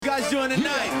doing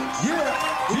tonight?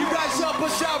 Yeah. Will you guys help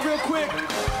us out real quick?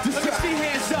 Let me see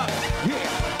hands up. Yeah.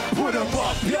 Put them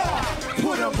up, yeah.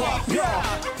 Put them up,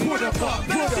 yeah. Put them up,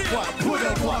 put them up, put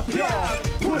them up, yeah.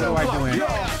 Put them up,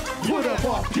 yeah. Put them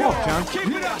up, yeah. John. Keep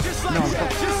it up just like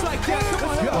that, just like that. Come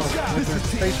on, yo. This is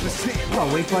 10%. Oh,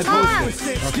 wait till I post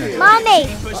it. Okay. Mommy,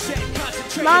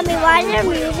 why is there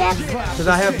music? Because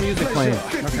I have music playing.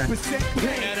 Okay.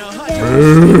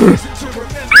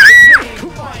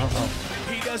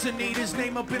 Doesn't need his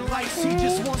name up in lights, he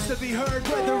just wants to be heard,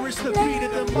 whether it's the beat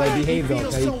of the mic. Well, behave though,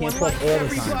 okay? You can't talk all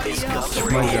the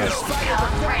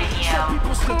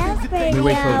time. Let me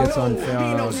wait till it gets on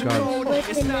Govs.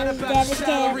 It's not about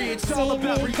salary, it's all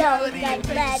about reality.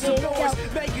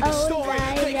 Making the story,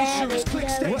 making sure his click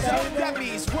stays up. That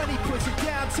means when he puts it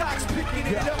down, talks picking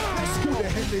it up. Who the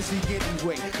hell is he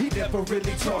anyway? He never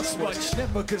really talks much.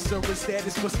 Never concerned with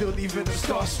status, but still leaving him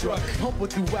starstruck. Humble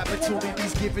through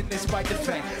opportunities given despite the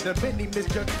fact that many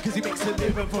misjudge because he makes a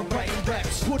living from writing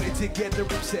raps. Put it together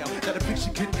himself, not a picture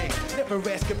connects. Never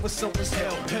asking for someone's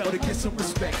help or to get some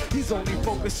respect. He's only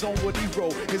focused on what he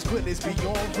wrote. His good is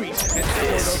beyond reach. And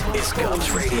this is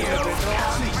Govs Radio.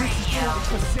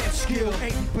 40% skill,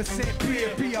 80% beer,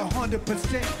 be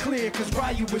 100% clear. Cause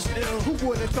Ryu was ill. Who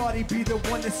would have thought he'd be the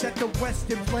one that set the West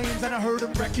in flames? And I heard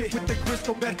him wreck it with the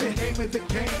crystal method. Name of the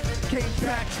game. Came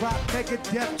back, dropped mega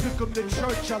death, took him to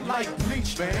church. I like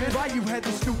Bleach, man. Ryu had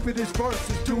the stupidest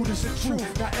verses, dude, is the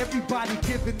truth. Not everybody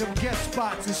giving them guest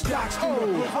spots and stocks.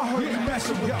 Oh, I heard you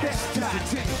messing with that stock.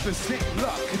 10%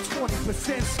 luck and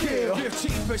 20% skill,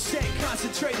 15%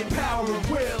 concentrated power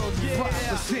of will,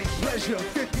 5% pleasure,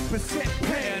 50%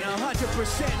 pain, and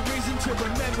 100% reason to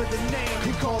remember the name.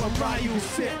 He call him Ryu,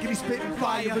 sick, and he's spitting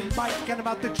fire. And Mike got him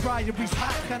out the dryer, he's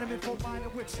hot, got him in full minor.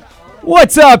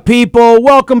 What's up, people?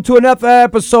 Welcome to another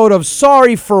episode of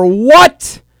Sorry for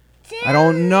What? I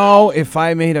don't know if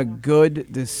I made a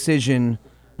good decision,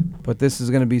 but this is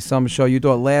going to be some show. You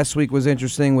thought last week was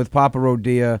interesting with Papa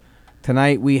Rodia.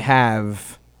 Tonight we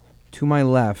have, to my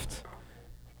left,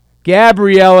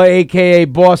 Gabriella, a.k.a.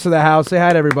 Boss of the House. Say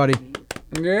hi to everybody.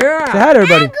 Yeah. Say hi to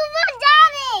everybody. And Goomba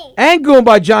Johnny. And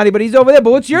Goomba Johnny, but he's over there.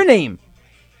 But what's your name?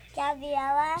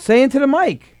 Gabriella. Say into the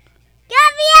mic.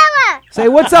 Gabriella. Say,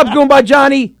 what's up, Goomba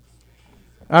Johnny?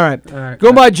 All right.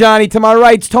 Goomba Johnny. To my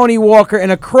right's Tony Walker.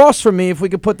 And across from me, if we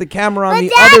could put the camera on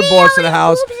the other boss of the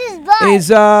house, is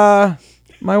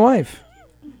my wife.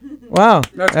 Wow.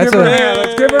 Let's give her a hand.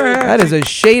 Let's give her a hand. That is a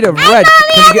shade of red.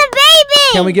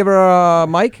 Can we give her a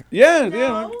mic?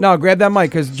 Yeah. No, grab that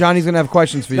mic because Johnny's gonna have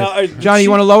questions for you. No, Johnny, you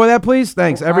want to lower that, please?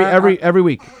 Thanks. Every week. Every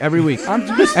week. Every week.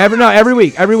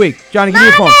 Johnny, give me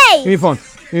your phone. Give me your phone.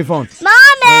 Give me your phone.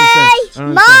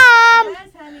 Mommy. Mom.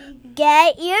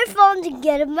 Get earphones and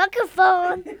get a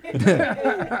microphone.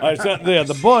 All right, so there,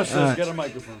 the boss says get a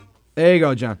microphone. There you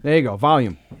go, John. There you go.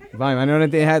 Volume. I know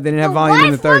that they didn't have volume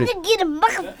in the 30s. The wife wants to get a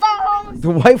microphone. The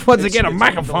wife wants to get a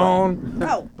microphone.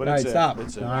 No. But All right, stop.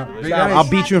 Stop. I'll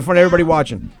beat you in front of everybody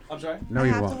watching. I'm sorry? No,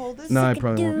 you won't. No, I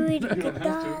probably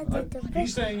won't.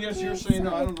 He's saying yes, you're saying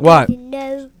no. I don't know. What?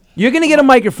 No. You're going to get a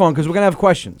microphone because we're going to have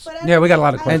questions. Yeah, we got a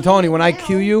lot of questions. And Tony, when I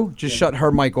cue you, just shut her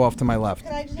mic off to my left.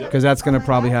 Because that's going to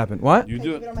probably happen. What? You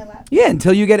do it. Yeah,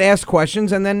 until you get asked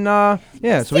questions and then,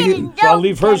 yeah. So I'll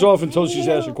leave hers off until she's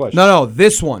asked a question. No,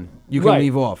 this one you can Right.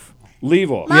 leave off.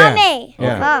 Leave off. Mommy.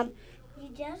 Yeah. Mom. You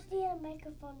just need a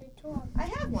microphone to talk. I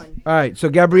have one. All right, so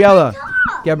Gabriella,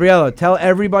 tell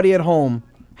everybody at home,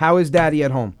 how is Daddy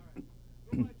at home?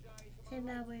 Say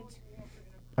bad words.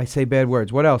 I say bad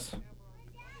words. What else?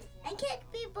 I kick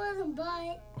people in the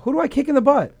butt. Who do I kick in the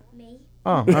butt? Me.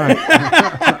 Oh, all right.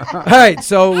 All right,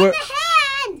 so we're...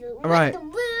 Hand. All right. The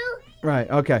woo. Right,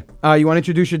 okay. You want to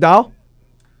introduce your doll?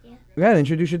 Yeah. Yeah,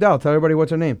 introduce your doll. Tell everybody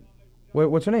what's her name.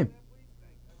 What's her name?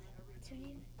 What's her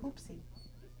name? Poopsie.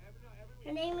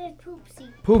 Her name is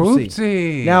Poopsie.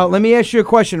 Poopsie. Now, let me ask you a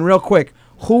question real quick.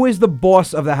 Who is the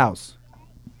boss of the house?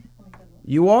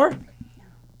 You are?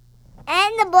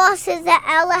 And the bosses at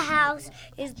our house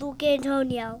is Luca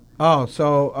Antonio. Oh,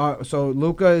 so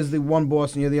Luca is the one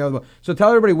boss and you're the other boss. So tell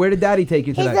everybody, where did Daddy take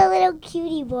you He's today? a little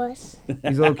cutie boss.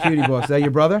 He's a little cutie boss. Is that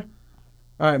your brother?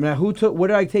 All right, now where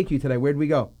did I take you today? Where did we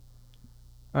go?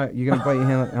 All right, you're going to bite your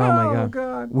hand. Oh, my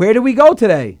God. Where did we go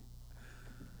today?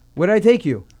 Where did I take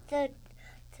you? To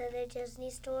the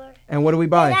Disney store. And what did we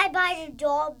buy? And I buy the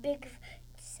doll big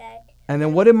set. And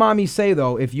then what did Mommy say,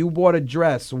 though? If you bought a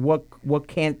dress, what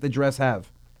can't the dress have?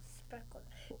 Sparkle.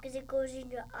 Because it goes in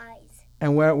your eyes.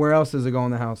 And where else does it go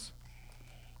in the house?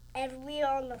 Everywhere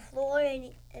on the floor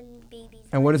and babies.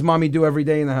 And what does Mommy do every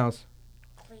day in the house?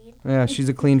 Clean. Yeah, she's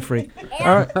a clean freak. And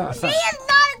All right. she is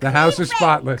not a The house is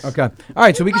spotless. Okay. All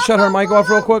right, so we can shut her mic off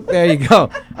real quick. There you go.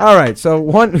 All right,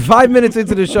 so 5 minutes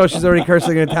into the show, she's already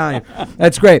cursing in Italian.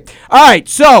 That's great. All right,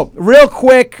 so real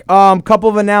quick, couple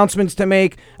of announcements to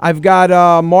make. I've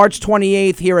got March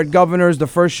 28th here at Governor's. The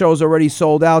first show's already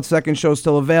sold out. Second show's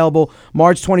still available.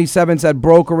 March 27th at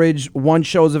Brokerage. One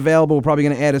show's available. We're probably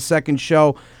going to add a second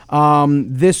show.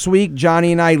 This week,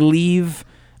 Johnny and I leave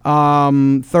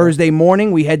Thursday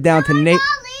morning. We head down to Naples.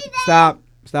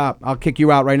 Stop. I'll kick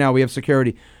you out right now. We have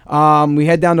security. We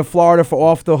head down to Florida for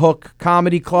Off the Hook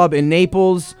Comedy Club in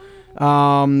Naples.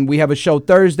 We have a show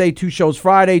Thursday, 2 shows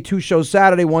Friday, 2 shows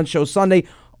Saturday, 1 show Sunday.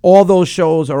 All those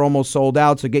shows are almost sold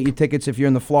out, so get your tickets if you're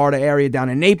in the Florida area down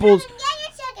in Naples.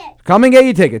 Come and get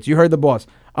your tickets. You heard the boss.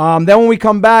 Then when we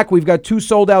come back, we've got 2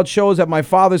 sold-out shows at my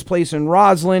father's place in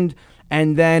Roslyn,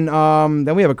 and then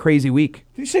we have a crazy week.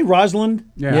 Did you say Rosalind?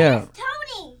 Yeah.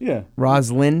 Tony. Yeah.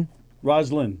 Roslyn.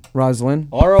 Rosalind. Roslyn.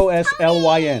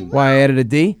 Why I added a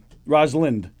D?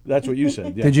 Rosalind. That's what you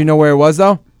said. Yeah. Did you know where it was,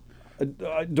 though?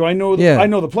 Do I know? Yeah. I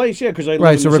know the place. Yeah, because I live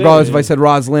Right, in so the regardless city. if I said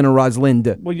Roslyn or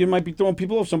Rosalind. Well, you might be throwing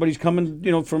people off. Somebody's coming,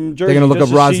 from Jersey. They're gonna look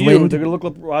just up to see you. Rosalind? They're going to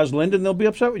look up Rosalind, and they'll be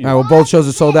upset with you. All right, well, both shows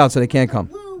are sold out, so they can't come.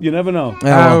 You never know.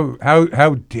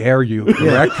 How dare you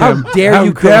correct How him? dare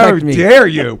you correct me? How dare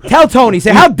you? Tell Tony,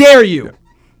 say, how dare you?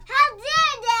 How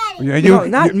dare Daddy? Yeah, No,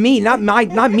 not me,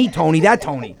 not me, Tony, that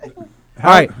Tony. All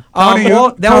right. Tony,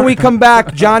 Then when we come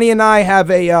back, Johnny and I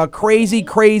have a crazy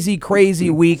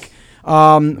week.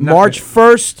 March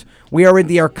 1st, we are at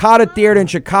the Arcada Theater in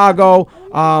Chicago.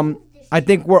 I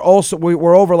think we're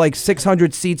over like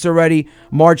 600 seats already.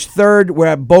 March 3rd, we're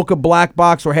at Boca Black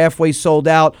Box. We're halfway sold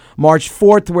out. March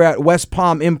 4th, we're at West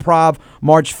Palm Improv.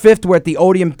 March 5th, we're at the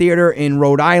Odeum Theater in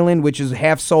Rhode Island, which is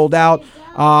half sold out.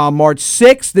 March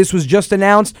 6th, this was just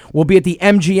announced, we'll be at the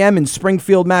MGM in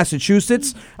Springfield,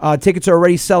 Massachusetts. Tickets are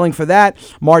already selling for that.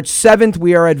 March 7th,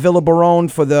 we are at Villa Barone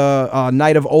for the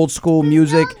night of old school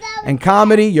music and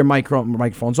comedy. Your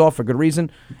microphone's off for good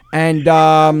reason. And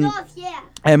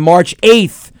March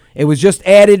 8th, it was just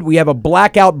added. We have a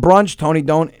blackout brunch. Tony,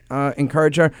 don't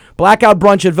encourage her. Blackout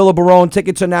brunch at Villa Barone.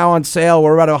 Tickets are now on sale.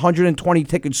 We're about 120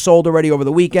 tickets sold already over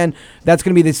the weekend. That's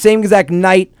going to be the same exact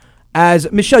night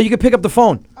as Michelle. You can pick up the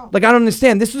phone. Like, I don't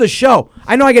understand. This is a show.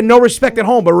 I know I get no respect at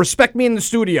home, but respect me in the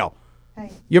studio.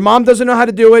 Hey. Your mom doesn't know how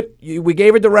to do it. We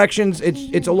gave her directions.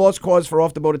 It's a lost cause for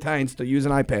Off the Boat Italians to use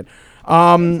an iPad.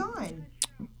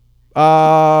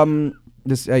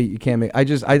 This you can't make. I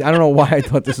don't know why I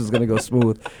thought this was gonna go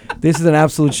smooth. This is an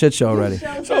absolute shit show already.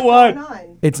 So what?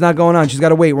 It's not going on. She's got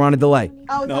to wait. We're on a delay.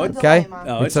 Oh, no, it's okay.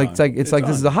 No, it's like this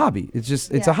is a hobby. It's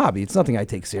just it's a hobby. It's nothing I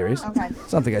take serious. Okay.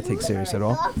 It's nothing I take serious at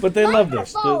all. But they love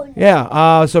this.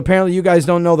 Yeah. So apparently you guys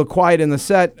don't know the quiet in the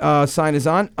set sign is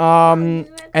on.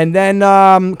 And then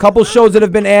a couple shows that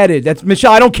have been added. That's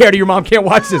Michelle. I don't care. Your mom can't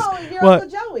watch this. Your Uncle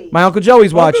Joey. My Uncle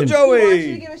Joey's watching. He wants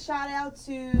you to give a shout out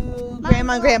to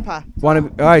Grandma and Grandpa. All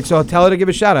right. So tell her to give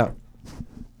a shout out.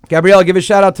 Gabriella, give a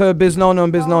shout out to Biz Nona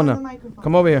and Biz Nona.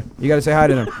 Come over here. You got to say hi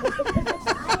to them.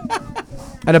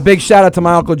 And a big shout out to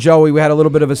my Uncle Joey. We had a little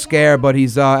bit of a scare, but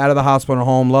he's out of the hospital and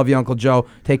home. Love you, Uncle Joe.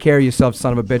 Take care of yourself,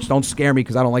 son of a bitch. Don't scare me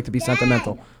because I don't like to be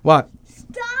sentimental. What?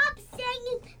 Stop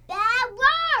saying bad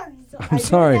words. I'm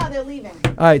sorry. Now they're leaving.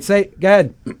 All right, go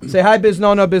ahead. Say hi, Biz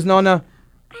Nona, Biz Nona.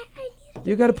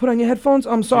 You got to put on your headphones?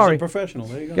 I'm sorry. She's a professional.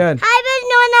 There you go. Go ahead. Hi,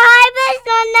 Biz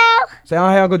Nona. Say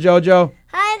hi, Uncle Jojo.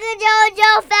 Hi, Uncle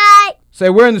Jojo Fat. Say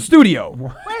we're in the studio.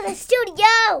 We're in the studio.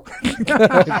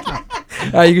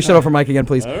 All right, you can shut off her mic again,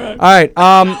 please. All right.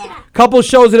 Couple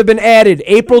shows that have been added.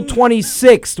 April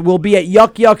 26th, we'll be at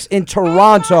Yuck Yucks in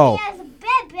Toronto.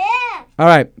 All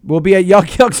right, we'll be at Yuck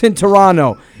Yucks in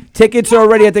Toronto. Tickets are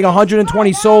already, I think,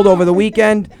 120 sold over the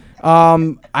weekend.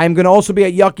 I'm going to also be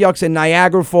at Yuck Yucks in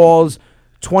Niagara Falls,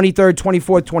 23rd,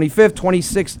 24th, 25th,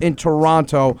 26th in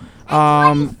Toronto.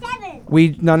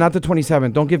 No, not the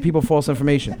 27th. Don't give people false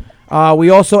information. We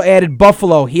also added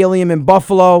Buffalo, Helium in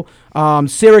Buffalo.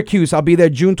 Syracuse, I'll be there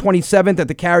June 27th at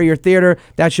the Carrier Theater.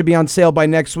 That should be on sale by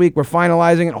next week. We're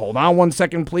finalizing it. Hold on 1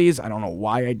 second, please. I don't know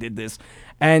why I did this.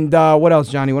 And what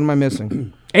else, Johnny? What am I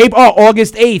missing?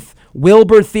 August 8th,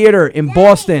 Wilbur Theater in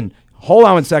Boston. Hold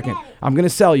on 1 second. I'm going to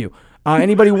sell you.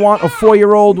 Anybody want a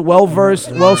 4-year-old,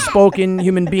 well-versed, well-spoken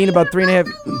human being about 3.5?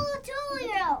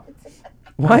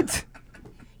 What?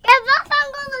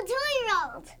 Buffangula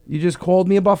 2-year-old. You just called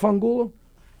me a Buffangula?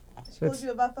 She called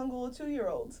you a Buffangula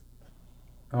 2-year-old.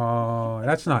 Oh,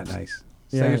 that's not nice.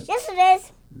 Yeah. Yes, it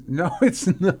is. No, it's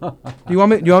not. Do you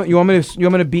want me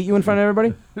to beat you in front of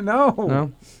everybody? No.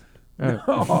 No. Right. And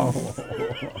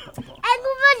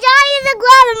Goomba Johnny is a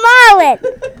Guatemalan.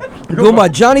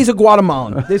 Goomba Johnny's a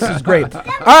Guatemalan. This is great. All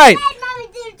right.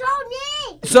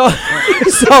 So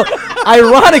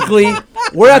ironically,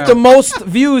 we're at the most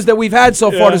views that we've had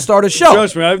so far to start a show.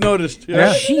 Trust me, I've noticed.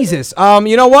 Yeah. Jesus.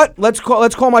 You know what? Let's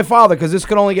call my father because this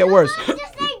could only get worse.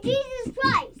 Just say Jesus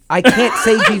Christ. I can't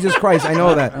say Jesus Christ. I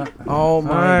know that. Oh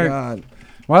my right. God.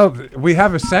 Well, we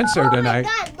have a censor tonight. Oh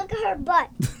my God, look at her butt.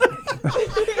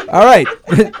 All right,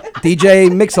 DJ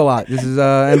Mix-a-Lot. This is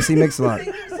MC Mix-a-Lot.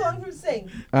 Sing your song from Sing.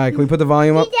 All right, can we put the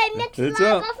volume up? DJ mix It's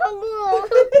lava up. from Google.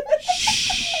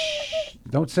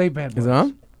 Don't say bad Is words. it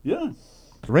on? Yeah.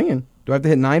 It's ringing. Do I have to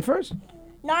hit 9 first?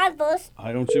 Not first.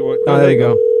 I don't see what. Oh, there you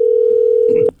go.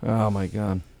 Oh my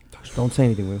God. Don't say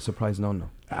anything. We're a surprise no.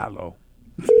 Hello.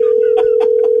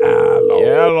 Hello.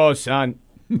 Yellow, son.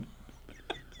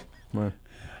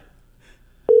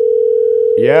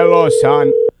 Yellow,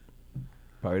 son.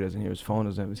 Probably doesn't hear his phone.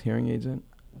 Doesn't have his hearing aids in.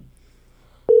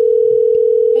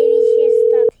 Maybe she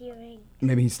stopped hearing.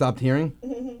 Maybe he stopped hearing.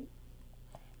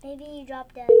 Maybe he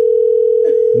dropped dead.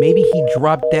 Maybe he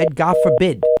dropped dead. God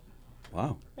forbid.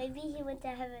 Wow. Maybe he went to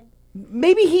heaven.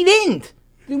 Maybe he didn't.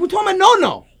 We're talking about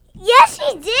no. Yes,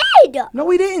 he did. No,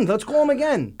 he didn't. Let's call him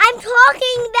again. I'm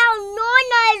talking about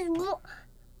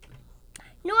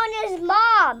Norna's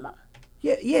mom.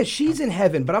 Yeah, she's in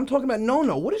heaven, but I'm talking about no.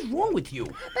 What is wrong with you?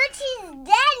 But she's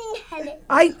dead in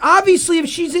heaven. Obviously, if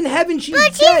she's in heaven, she's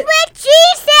But she's dead. with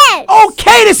Jesus.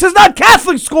 Okay, this is not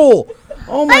Catholic school.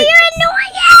 Oh But my! you're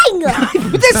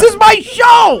annoying. This is my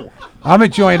show. I'm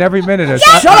enjoying every minute of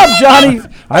Shut up, Johnny. I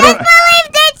I don't. believe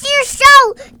that's your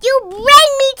show. You bring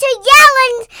me to yell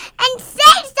and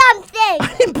say something.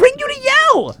 I didn't bring you to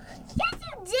yell. Yes,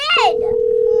 you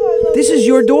did. This is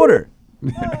your daughter.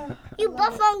 You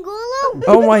Buffangulu?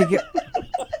 Oh my God.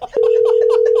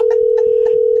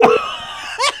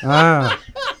 Ah,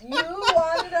 You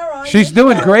wanted her on. she's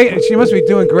doing great. She must be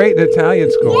doing great in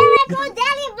Italian school. Yeah, I call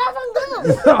Daddy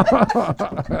Buffangulu.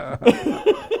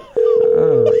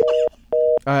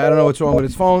 I don't know what's wrong with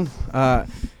his phone. All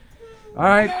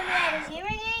right. His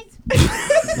hearing aids?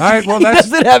 All right. Well, He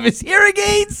doesn't have his hearing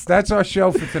aids. that's our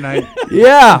show for tonight.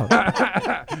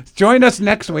 Yeah. Join us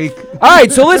next week. All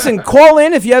right. So listen, call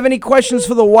in if you have any questions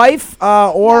for the wife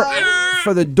or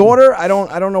for the daughter. I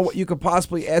don't know what you could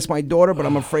possibly ask my daughter, but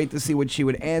I'm afraid to see what she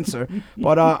would answer.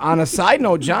 But on a side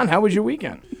note, John, how was your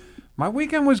weekend? My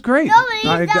weekend was great.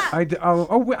 Nobody stop.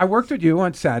 I worked with you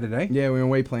on Saturday. Yeah, we were in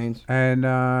White Plains. And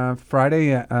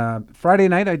Friday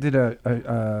night I did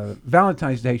a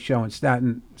Valentine's Day show in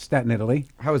Staten, Italy.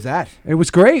 How was that? It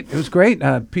was great.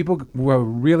 People were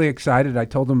really excited. I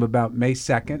told them about May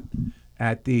 2nd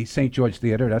at the St. George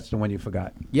Theater. That's the one you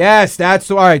forgot. Yes,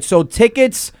 all right. So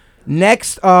tickets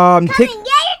next. Come and get your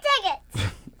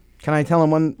tickets. Can I tell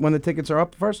them when the tickets are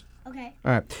up first? Okay.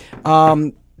 All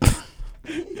right.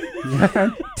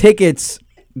 Tickets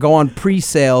go on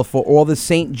pre-sale for all the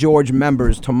St. George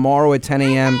members tomorrow at 10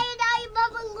 a.m. Daddy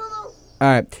Buffangulu. All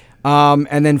right.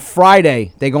 And then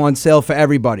Friday, they go on sale for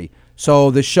everybody.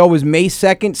 So the show is May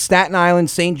 2nd, Staten Island,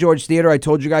 St. George Theater. I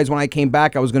told you guys when I came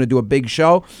back I was going to do a big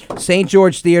show. St.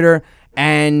 George Theater.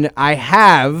 And I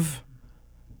have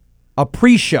a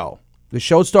pre-show. The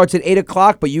show starts at 8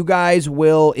 o'clock, but you guys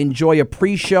will enjoy a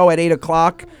pre-show at 8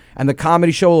 o'clock. And the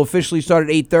comedy show will officially start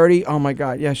at 8:30. Oh, my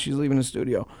God. Yeah, she's leaving the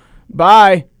studio.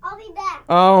 Bye. I'll be back.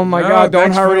 Oh, my No, God. Don't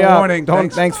thanks for hurry the up. warning.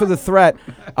 Thanks for the threat.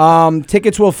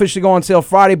 Tickets will officially go on sale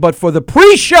Friday, but for the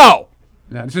pre-show,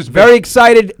 Yeah, this is very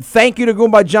excited. Thank you to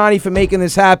Goomba Johnny for making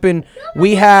this happen.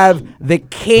 We have the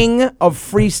king of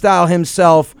freestyle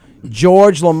himself,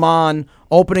 George Lamont,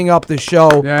 opening up the show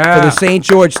for the St.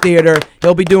 George Theater.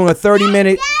 He'll be doing a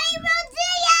 30-minute...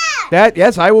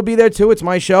 Yes, I will be there too. It's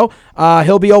my show.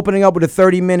 He'll be opening up with a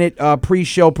 30-minute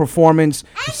pre-show performance.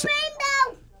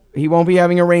 Rainbow. He won't be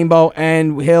having a rainbow,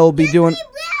 and he'll be doing... He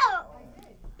will.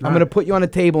 I'm going to put you on a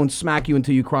table and smack you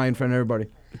until you cry in front of everybody.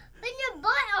 But your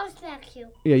butt, I'll smack you.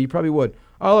 Yeah, you probably would.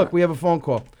 Oh, look, we have a phone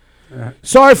call.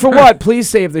 Sorry for what? Please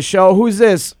save the show. Who's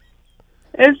this?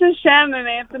 This is Shannon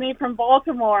Anthony from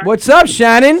Baltimore. What's up,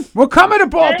 Shannon? We're coming to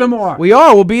Baltimore. We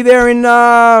are. We'll be there in,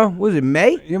 what is it,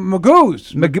 May?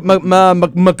 Magoo's.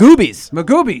 Magoobies.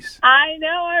 Magoobies. I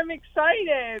know, I'm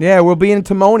excited. Yeah, we'll be in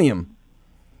Timonium.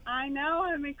 I know,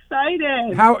 I'm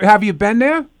excited. How have you been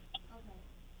there?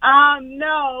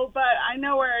 No, but I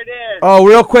know where it is. Oh,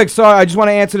 real quick, sorry. I just want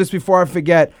to answer this before I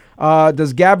forget.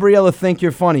 Does Gabriella think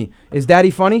you're funny? Is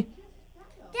Daddy funny?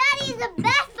 Daddy's the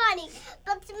best funny,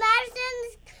 but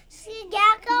Madison's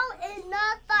Skagako is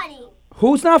not funny.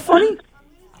 Who's not funny?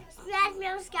 Smash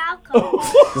Skagako.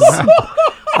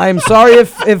 I am sorry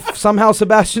if somehow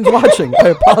Sebastian's watching. I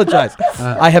apologize.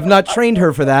 I have not trained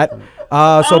her for that.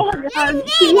 Oh my God,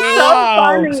 she's so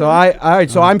funny. So all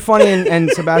right. So I'm funny and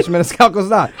Sebastian Maniscalco's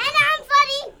not. And I'm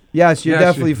funny. Yes, you're Yes,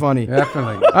 definitely funny.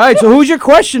 Definitely. All right, so who's your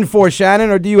question for, Shannon,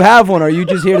 or do you have one, or are you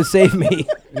just here to save me?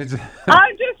 I'm just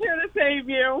here to save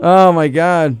you. Oh, my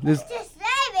God. Just save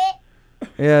it.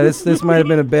 Yeah, this might have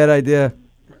been a bad idea.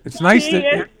 It's nice She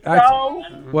to. is so.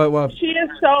 What? She is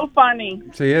so funny.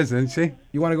 She is, isn't she?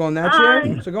 You want to go in that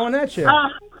chair? So go in that chair.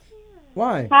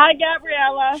 Why? Hi,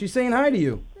 Gabriella. She's saying hi to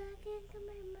you.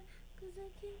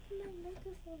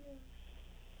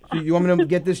 You want me to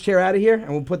get this chair out of here, and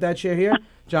we'll put that chair here?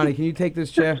 Johnny, can you take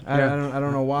this chair? I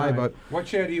don't know why, but... What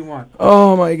chair do you want?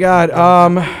 Oh, my God. All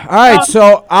right,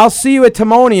 so I'll see you at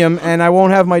Timonium, and I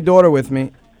won't have my daughter with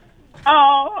me.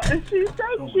 Oh, she's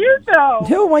so cute, though.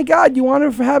 Oh, my God. You want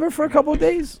to have her for a couple of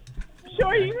days?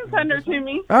 Sure, you can send her to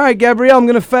me. All right, Gabrielle, I'm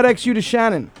going to FedEx you to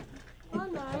Shannon. All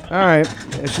right.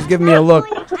 Yeah, she's giving me a look.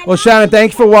 Well, Shannon,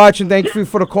 thanks for watching. Thank you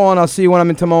for the call, and I'll see you when I'm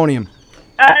in Timonium.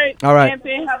 All right.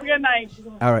 Anthony, have a good night.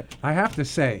 All right. I have to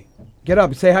say. Get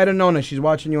up. Say hi to Nona. She's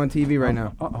watching you on TV right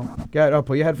now. Uh-oh. Get up.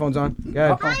 Put your headphones on. Go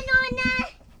ahead. Hi, Nona.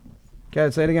 Go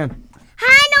ahead. Say it again.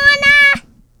 Hi,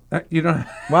 Nona. You don't.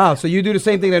 Wow. So you do the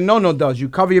same thing that Nono does. You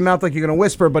cover your mouth like you're going to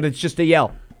whisper, but it's just a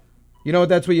yell. You know what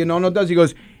that's what your Nono does? He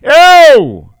goes,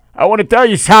 "Oh, I want to tell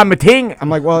you something." I'm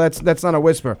like, well, that's not a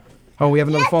whisper. Oh, we have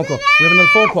another phone call. We have another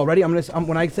phone call. Ready?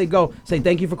 When I say go, say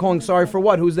thank you for calling. Sorry for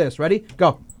what? Who's this? Ready?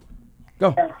 Go.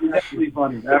 Go. Who's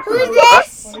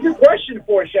this? Your question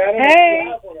for Shannon?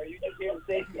 Hey. Are you just here to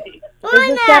save me?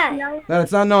 Nona. No,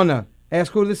 it's not Nona.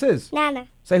 Ask who this is. Nana.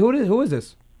 Say who is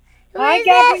this? Hi, Who is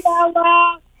this?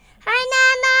 Gabriella. Hi,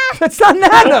 Nana. That's not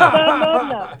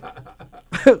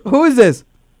Nana. Who is this?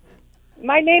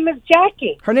 My name is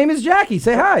Jackie. Her name is Jackie.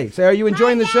 Say hi. Say, are you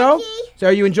enjoying the show? Jackie. Say,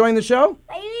 are you enjoying the show?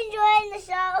 Are you enjoying the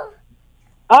show?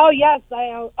 Oh, yes.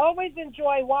 I always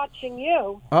enjoy watching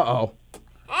you. Uh-oh.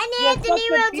 And Yes, Anthony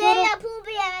that's a Rodia,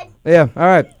 poopy head. Yeah, all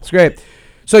right. It's great.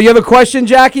 So you have a question,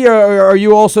 Jackie, or are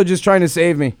you also just trying to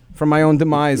save me from my own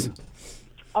demise?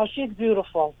 Oh, she's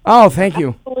beautiful. Oh, thank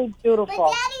you. Absolutely But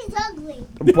beautiful. Daddy's ugly.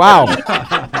 Wow.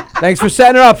 Thanks for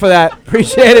setting her up for that.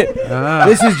 Appreciate it.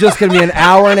 This is just going to be an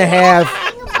hour and a half.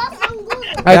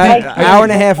 An hour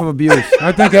and a half of abuse.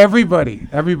 I think everybody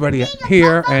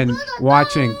here and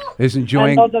watching is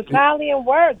enjoying. And those Italian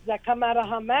words that come out of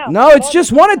her mouth. No, it's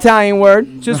just one Italian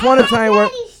word. Just one Italian word.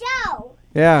 Daddy's show.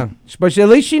 Yeah. But at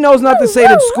least she knows not to say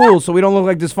it at school so we don't look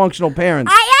like dysfunctional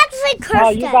parents. I actually cursed Oh,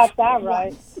 you got that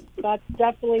right. That's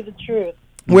definitely the truth.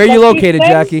 Where are you located,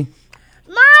 Jackie?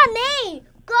 Mommy,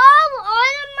 go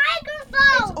on the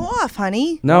microphone. Off,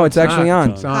 honey. No, it's actually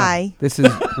on. It's on. Hi. This is.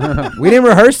 We didn't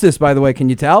rehearse this, by the way. Can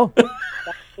you tell?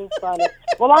 Too funny.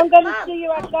 Well, I'm going to see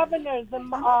you at Governor's in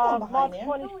March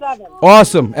 27th.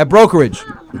 Awesome. At Brokerage.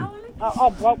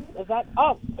 Is that?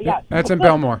 Oh, yeah. That's in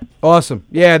Belmore. Awesome.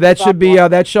 Yeah, that should be.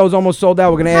 That show's almost sold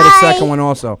out. We're gonna add a second one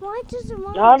also.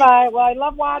 All right. Well, I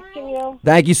love watching you.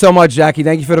 Thank you so much, Jackie.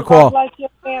 Thank you for the God call. bless your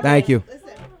family. Thank you.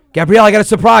 Gabrielle, I got a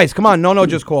surprise. Come on. No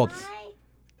just called. So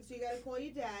you gotta call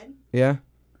your dad. Yeah.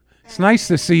 It's nice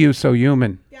to see you so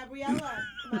human. Gabriella,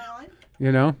 am I on?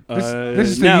 You know, this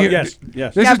is now, the yes. This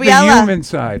is the Gabriella. human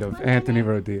side of Anthony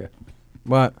Rodia.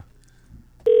 What?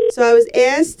 So I was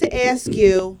asked to ask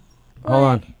you.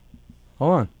 Hold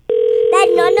on. That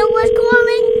Nana was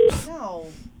calling? No.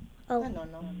 Oh.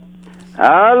 No.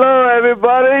 Hello,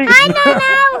 everybody. Hi,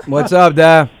 Nana. What's up,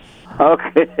 Dad?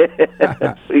 Okay.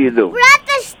 What do you do? We're at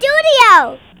the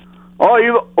studio. Oh,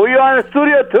 you on the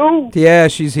studio too? Yeah,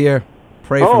 she's here.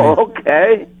 Pray for Oh, me.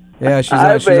 okay. Yeah, she's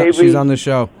Hi, baby. she's on the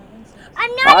show. I'm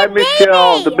not Hi, a baby.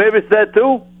 Michelle. The baby's there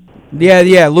too?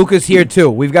 Yeah. Luca's here too.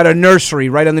 We've got a nursery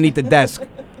right underneath the desk.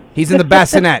 He's in the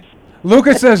bassinet.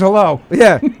 Lucas says hello.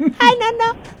 Yeah. Hi,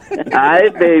 Nana. Hi,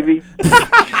 baby.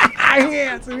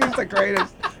 Yeah, so he's the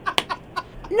greatest.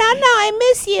 Nana, I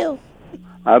miss you.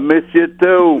 I miss you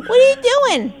too. What are you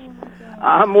doing?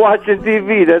 I'm watching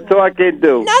TV. That's all I can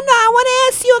do. Nana, I want to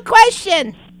ask you a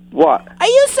question. What? Are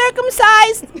you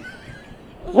circumcised?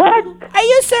 What? Are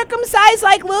you circumcised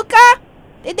like Luca?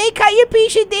 Did they cut your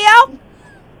piece of deal?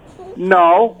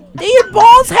 No. Do your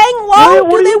balls hang low? What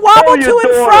Do are they you wobble telling to your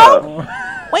and daughter? fro?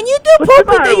 When you do What's the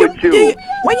poopy, matter with you?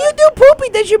 when you do poopy,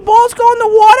 does your balls go in the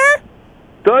water?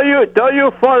 Tell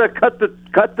your father cut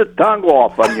the tongue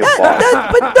off on your father.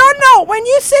 But no. When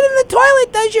you sit in the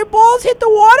toilet, does your balls hit the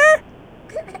water?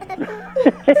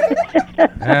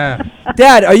 Yeah.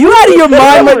 Dad, are you out of your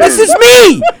mind? This is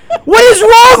me. What is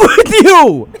wrong with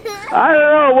you? I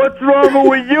don't know what's wrong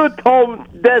with you. Told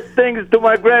that things to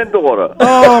my granddaughter.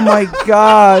 Oh my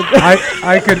God.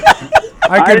 I could.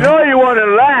 I know you want to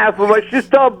laugh, but she's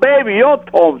still a baby. You don't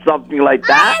tell him something like I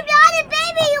that. am not a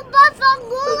baby, you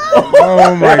buffalo.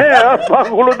 Oh my! Yeah,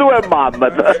 fanculo tu è mamma.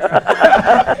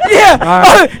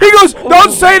 Yeah. He goes,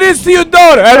 don't say this to your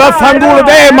daughter. Fanculo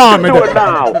te, I mom. do it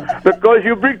now because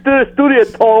you bring to the studio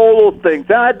and told all those things.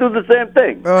 And I do the same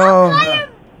thing. I'll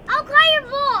call your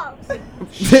balls.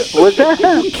 What's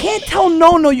that? You can't tell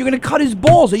No you're going to cut his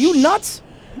balls. Are you nuts?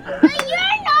 But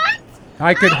you're not.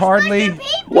 I could hardly.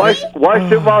 Wash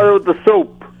them out with the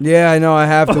soap. Yeah, I know. I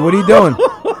have to. What are you doing?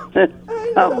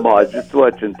 I'm just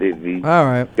watching TV. All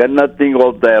right. Got nothing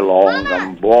all day long.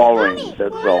 I'm boring.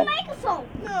 That's all. Microphone.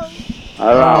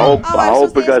 I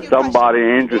hope we got somebody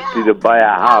interested to buy a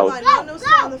house.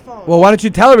 Well, why don't you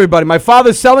tell everybody? My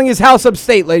father's selling his house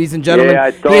upstate, ladies and gentlemen. Yeah,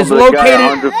 I told he is the guy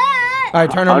located. All right,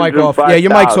 turn her mic off. Yeah,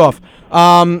 your mic's off.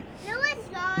 No,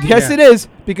 it's not. Yes, it is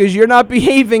because you're not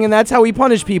behaving, and that's how we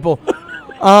punish people.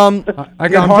 I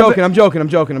can hardly. I'm joking.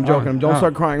 Don't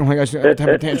start crying. Oh my gosh, I have to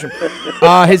have a tantrum.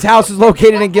 His house is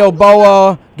located in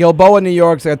Gilboa, New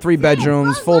York. It's got 3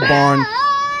 bedrooms, full barn,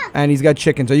 and he's got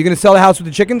chickens. Are you going to sell the house with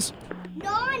the chickens? No,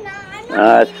 I'm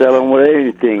not. Sell them with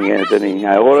anything, Anthony.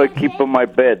 I ought to keep on my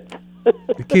bed.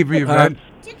 Keep your bed.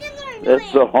 Chickens are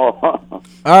That's annoying. all. All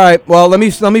right. Well, let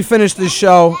me finish this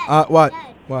show. What?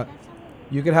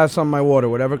 You could have some of my water,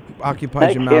 whatever occupies I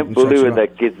your mouth. can't And shuts believe you it up.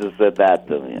 that kids have said that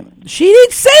to me. She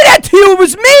didn't say that to you. It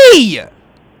was me.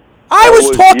 I was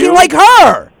was talking you? like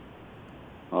her.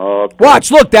 Okay.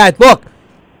 Watch. Look, Dad. Look.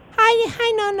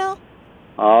 Hi, No.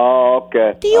 Oh,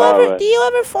 okay. Do you All ever right. do you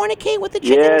ever fornicate with the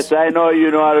chickens? Yes, I know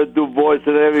you know how to do voice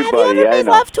with Have you everybody. ever I made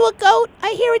know. love to a goat? I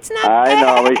hear it's not. I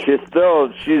know,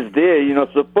 but she's there. You're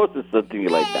not supposed to something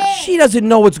like that. She doesn't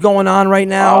know what's going on right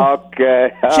now.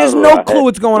 Okay. She has all no right. clue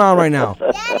what's going on right now.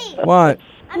 Daddy, What?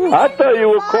 I thought you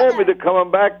would call me to come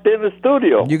back in the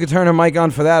studio. You could turn her mic on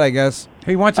for that, I guess.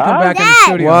 He wants to come Huh? back in the Dad.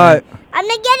 studio. What? I'm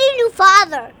gonna get a new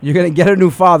father You're gonna get a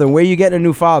new father. Where you getting a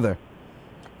new father?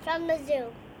 from the zoo.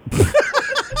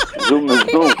 Zoom and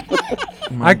zoom.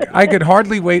 I could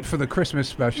hardly wait for the Christmas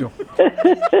special.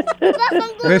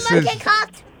 This is-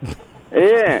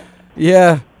 Yeah.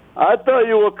 Yeah. I thought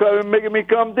you were coming, making me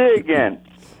come there again.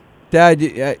 Dad,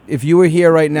 if you were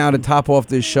here right now to top off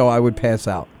this show, I would pass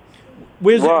out.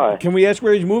 Where's Why? Can we ask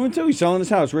where he's moving to? He's selling his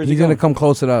house. Where's He's he gonna going? come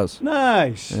closer to us.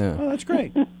 Nice. Yeah. Oh, that's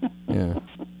great. Yeah.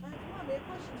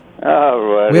 All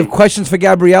right. We have questions for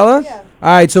Gabriella? Yeah. All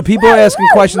right, so people are asking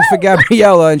questions for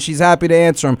Gabriella, and she's happy to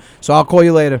answer them. So I'll call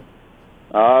you later.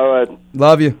 All right.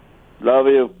 Love you. Love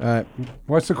you. All right.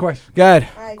 What's the question? Go ahead.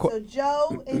 All right, so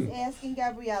Joe is asking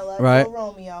Gabriella, Right. Joe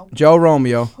Romeo, Joe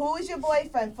Romeo. who is your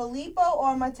boyfriend, Filippo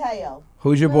or Mateo?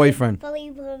 Who's your boyfriend?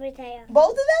 Filippo Mateo. Both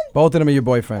of them? Both of them are your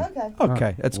boyfriend. Okay.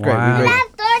 Okay, that's great. Wow. We're I great.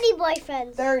 have 30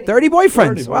 boyfriends. 30. 30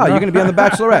 boyfriends. Wow, you're going to be on The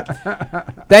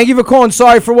Bachelorette. Thank you for calling.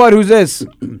 Sorry for what? Who's this?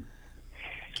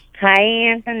 Hi,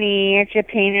 Anthony. It's your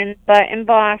pain in the butt in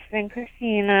Boston,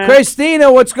 Christina.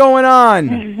 Christina, what's going on?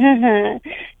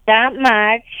 Not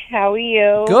much. How are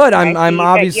you? Good. I I'm see that you're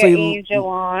obviously Angel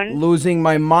on. losing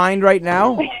my mind right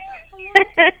now.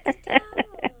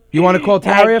 You want to call I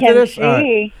Terry after can this? see. All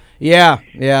right. Yeah,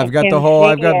 I've got can the whole. see,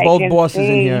 I've got I both can bosses in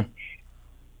see. here.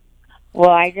 Well,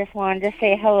 I just wanted to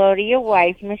say hello to your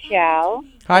wife, Michelle.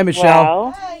 Hi,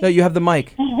 Michelle. No, you have the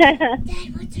mic.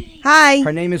 Hi.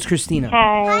 Her name is Christina.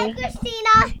 Hi, Hi.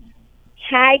 Christina.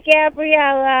 Hi,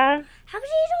 Gabriella. How come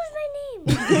she knows my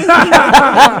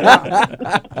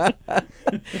name?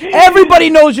 Everybody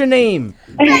knows your name.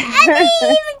 I didn't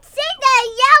even say that.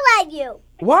 I yell at you.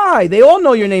 Why? They all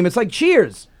know your name. It's like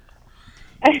Cheers,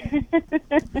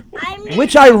 I'm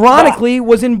which ironically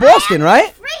was in Boston,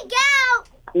 right? freak out.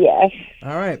 Yes.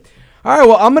 All right.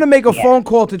 Well, I'm going to make a phone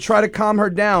call to try to calm her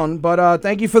down, but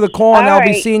thank you for the call, and All I'll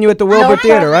be right. seeing you at the Wilbur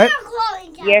Theater, right?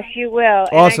 Yes, you will.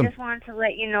 Awesome. And I just wanted to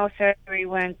let you know surgery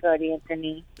went good,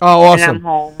 Anthony. Oh, awesome. And I'm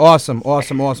home. Awesome.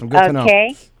 Good to know.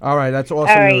 Okay. All right, that's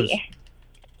awesome All right. news.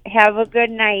 Have a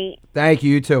good night. Thank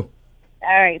you, you too.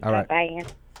 All right. All right. Bye-bye.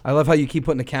 I love how you keep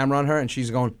putting the camera on her, and she's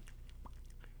going,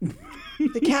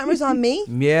 The camera's on me?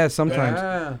 yeah, sometimes.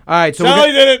 All right, so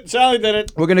Sally did it. Sally did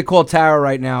it. we're going to call Tara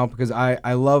right now because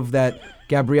I love that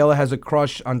Gabriella has a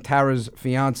crush on Tara's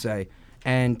fiance,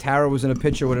 and Tara was in a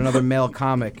picture with another male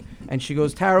comic. And she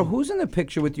goes, Tara, who's in the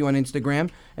picture with you on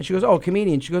Instagram? And she goes, oh, a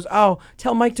comedian. She goes, oh,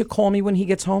 tell Mike to call me when he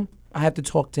gets home. I have to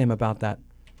talk to him about that.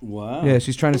 Wow. Yeah,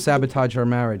 she's trying to sabotage her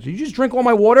marriage. Did you just drink all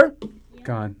my water?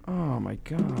 Gone. Oh, my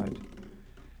God.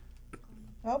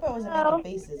 I hope I wasn't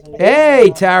making faces. When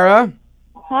Hey, Tara.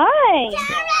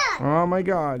 Hi. Oh, my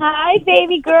God. Hi,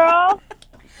 baby girl.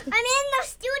 I'm in the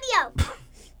studio.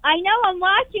 I know I'm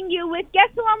watching you with.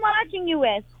 Guess who I'm watching you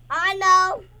with? I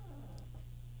know.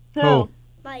 Who?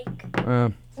 Mike.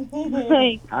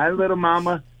 Hi, little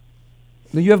mama.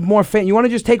 You have more fan. You want to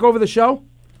just take over the show?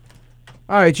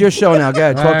 All right, it's your show now. Go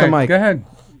ahead. All Talk to right, Mike. Go ahead.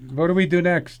 What do we do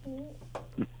next?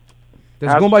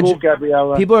 There's Have Goomba school,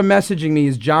 Gabriella. People are messaging me.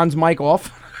 Is John's mic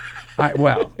off?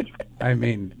 Well, I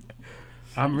mean,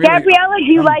 I'm really. Gabriella,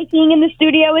 do you like being in the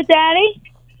studio with Daddy?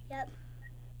 Yep.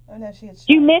 Oh, no, she gets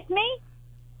Do you miss me?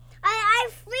 I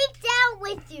freaked out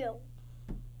with you.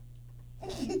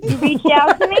 You reached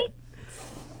out to me?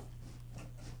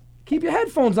 Keep your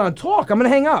headphones on. Talk. I'm gonna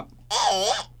hang up.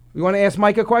 You want to ask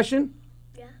Mike a question?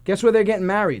 Yeah. Guess where they're getting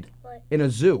married? What? In a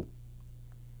zoo.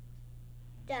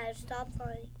 Dad, stop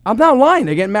lying. I'm not lying.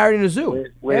 They're getting married in a zoo.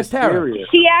 Ask Tara.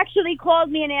 She actually called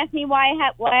me and asked me why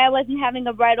I wasn't having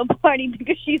a bridal party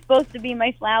because she's supposed to be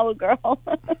my flower girl.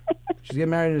 She's getting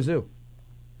married in a zoo.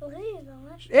 Okay, no,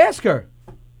 Ask her.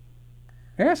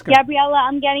 Ask her. Gabriella,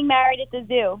 I'm getting married at the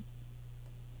zoo.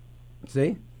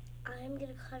 See? I'm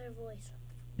gonna cut her voice.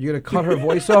 You're going to cut her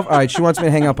voice off? All right, she wants me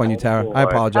to hang up on you, Tara. I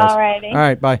apologize. Alrighty. All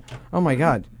right, bye. Oh, my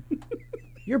God.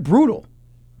 You're brutal.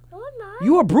 No, I'm not.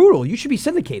 You are brutal. You should be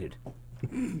syndicated.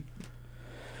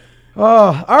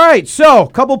 All right, so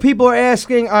a couple people are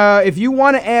asking. If you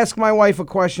want to ask my wife a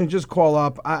question, just call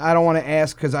up. I don't want to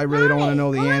ask because I really don't want to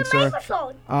know the answer.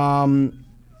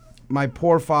 My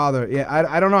poor father. Yeah,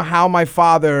 I don't know how my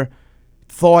father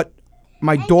thought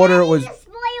my daughter was...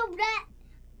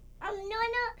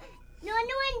 Nonu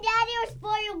and Daddy are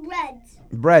spoiled breads.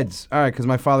 Breads. All right, because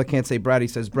my father can't say bread. He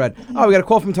says bread. Oh, we got a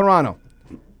call from Toronto.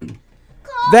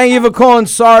 Thank you for calling.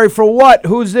 Sorry for what?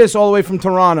 Who's this all the way from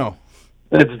Toronto?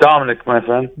 It's Dominic, my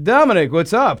friend. Dominic,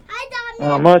 what's up? Hi,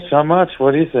 Dominic. How much?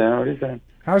 What are you saying?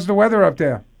 How's the weather up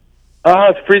there?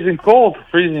 It's freezing cold.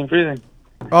 Freezing.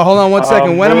 Oh, hold on one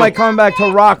second. When am I coming back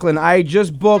to Rockland? I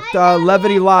just booked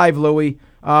Levity Live, Louie.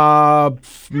 May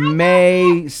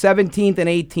 17th and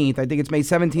 18th. I think it's May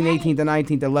 17th, 18th, and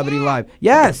 19th at Levity Live.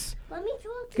 Yes. Let me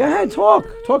talk. Go ahead, talk.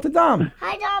 Talk to Dom.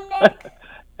 Hi, Dominic.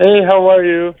 Hey, how are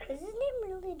you? Is his name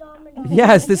really Dominic?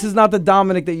 Yes, this is not the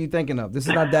Dominic that you're thinking of. This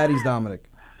is not Daddy's Dominic.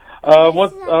 I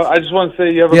just want to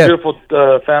say you have a beautiful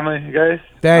family, you guys.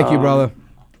 Thank you, brother.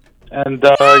 And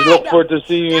I look forward to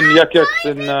seeing you in Yuck Yucks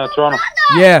in Toronto.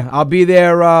 Yeah, I'll be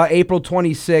there April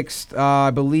 26th.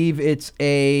 I believe it's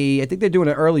I think they're doing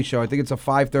an early show. I think it's a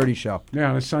 5:30 show. Yeah,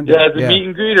 on a Sunday. Yeah, is it meet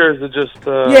and greet or is it just...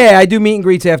 Yeah, I do meet and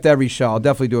greets after every show. I'll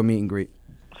definitely do a meet and greet.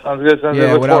 Sounds good.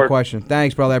 Yeah, Look without forward. question.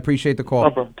 Thanks, brother. I appreciate the call.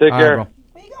 No problem. Take care. Bro.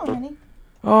 Where you going, honey?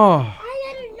 Oh, I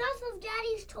had enough of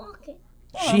Daddy's talking.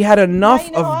 she had enough now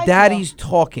you know how I of Daddy's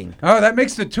talking. Oh, that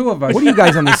makes the two of us. What are you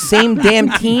guys on the same damn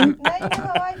team? Now you know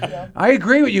how I feel. I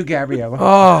agree with you, Gabriella.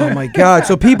 Oh my God!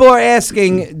 So people are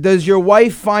asking, does your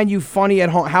wife find you funny at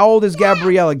home? How old is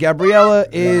Gabriella? Gabriella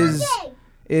is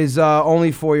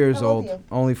only 4 years old.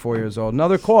 Only 4 years old.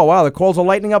 Another call. Wow, the calls are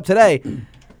lightening up today.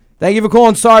 Thank you for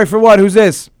calling. Sorry for what? Who's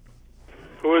this?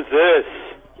 Who is this?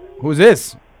 Who's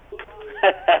this?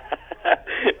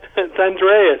 It's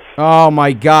Andreas. Oh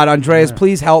my God, Andreas,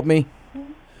 please help me.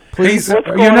 Please. What's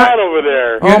going on over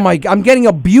there? Oh my! I'm getting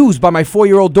abused by my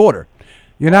 4-year-old daughter.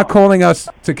 You're not calling us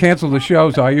to cancel the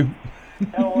shows, are you?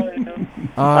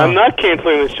 I'm not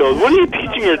canceling the shows. What are you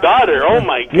teaching your daughter? Oh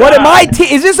my God! What am I?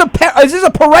 Is this a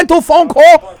parental phone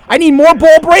call? I need more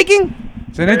ball breaking.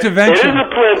 It's an intervention. It is a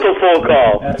parental phone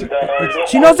call.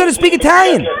 She knows how to speak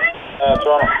Italian.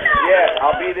 Yeah,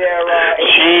 I'll be there.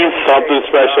 She's something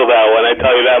special, that one. I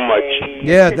tell you that much.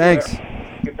 Yeah, thanks.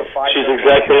 She's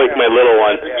exactly like my little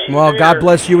one. Well, God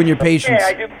bless you and your patience.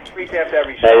 Anyways, boys,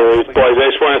 I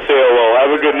just want to say hello.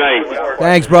 Have a good night.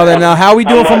 Thanks, brother. Now, how are we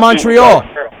doing for Montreal?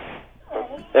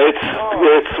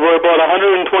 We're about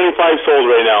 125 sold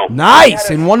right now. Nice,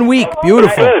 in 1 week.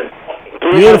 Beautiful.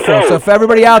 Beautiful. So for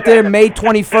everybody out there, May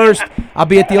 21st, I'll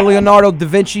be at the Leonardo da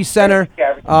Vinci Center,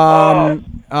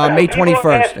 May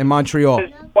 21st in Montreal.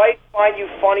 Wife find you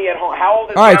funny at home? How old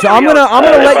is All right, so I'm gonna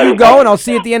let you go, and I'll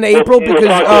see you at the end of April because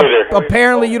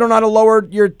apparently you don't know how to lower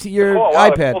your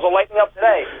iPad. Schools are lighting up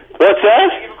today. What's that?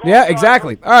 Yeah,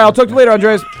 exactly. All right, I'll talk to you later,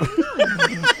 Andres.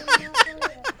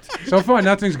 So far,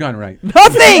 nothing's gone right.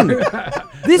 Nothing.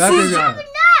 This Nothing's is. gone right.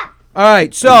 All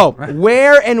right, so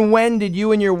where and when did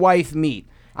you and your wife meet?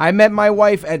 I met my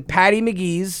wife at Patty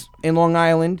McGee's in Long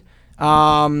Island,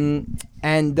 and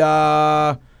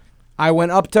I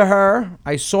went up to her.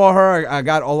 I saw her. I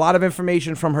got a lot of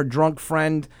information from her drunk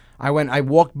friend. I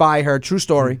walked by her, true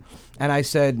story, and I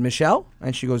said, Michelle?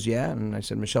 And she goes, yeah. And I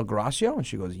said, Michelle Gracio? And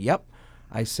she goes, yep.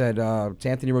 I said, it's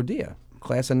Anthony Rodia,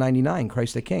 class of 99,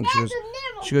 Christ the King.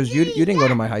 She goes, you didn't go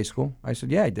to my high school. I said,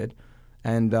 yeah, I did.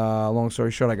 And long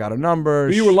story short, I got a number.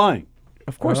 But you were lying.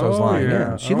 Of course I was lying,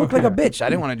 yeah. She looked like a bitch. I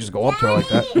didn't want to just go up to her like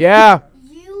that. Yeah.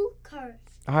 You curse.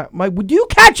 Do you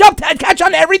catch on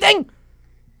to everything?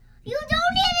 You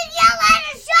don't even yell at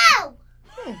a show.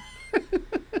 That's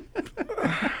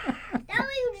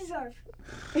what you deserve.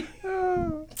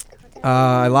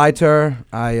 I lied to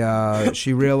her.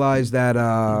 She realized that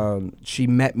she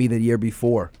met me the year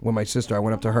before with my sister. I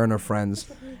went up to her and her friends,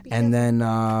 and then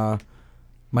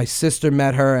my sister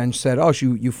met her and said, "Oh,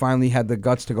 you finally had the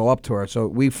guts to go up to her." So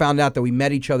we found out that we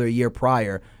met each other a year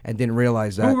prior and didn't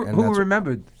realize that. Who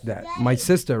remembered that? My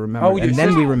sister remembered, your and then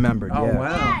sister. we remembered. Oh, yeah.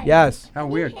 wow. Yes. How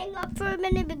weird. Hang up for a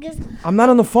minute because I'm not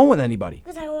on the phone with anybody.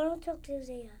 I want to talk to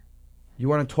Zia. You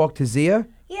want to talk to Zia?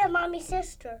 Yeah, mommy's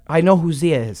sister. I know who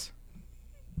Zia is.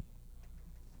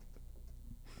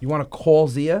 You want to call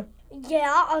Zia?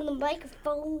 Yeah, on the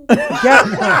microphone.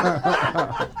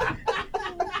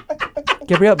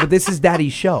 Gabrielle, but this is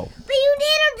Daddy's show. But you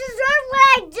need to deserve what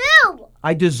I do.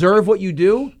 I deserve what you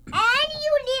do? And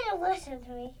you need to listen to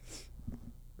me.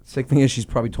 Sick thing is she's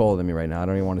probably taller than me right now. I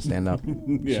don't even want to stand up.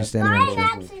 She's standing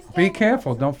on the chair. Be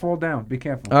careful. Don't fall down. Be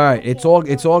careful. All right, it's all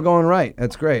going right.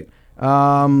 That's great.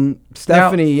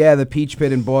 Stephanie, the Peach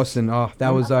Pit in Boston. Oh, that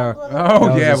was our.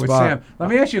 Oh, yeah, with spot. Sam. Let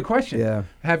me ask you a question. Yeah.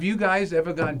 Have you guys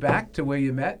ever gone back to where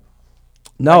you met?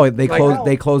 No, they closed.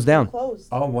 They closed down.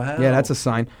 Oh, wow. Yeah, that's a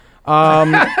sign.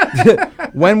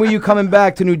 When were you coming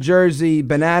back to New Jersey?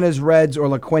 Bananas, Reds, or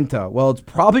La Quinta? Well, it's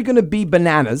probably going to be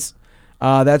Bananas.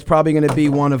 That's probably going to be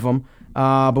one of them.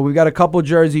 But we've got a couple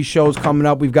Jersey shows coming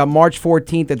up. We've got March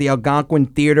 14th at the Algonquin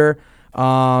Theater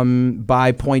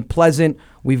by Point Pleasant.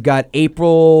 We've got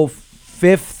April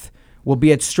 5th. We'll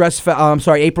be at April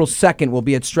 2nd. We'll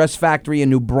be at Stress Factory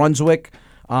in New Brunswick.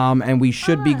 And we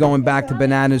should be going back to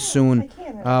Bananas soon.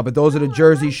 But those are the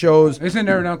Jersey shows. Isn't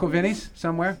there an Uncle Vinny's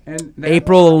somewhere?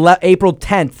 April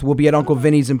 10th, we'll be at Uncle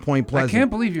Vinny's in Point Pleasant. I can't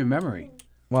believe your memory.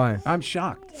 Why? I'm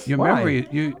shocked. Your Why? memory,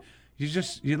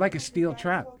 you're like a steel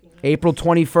trap. April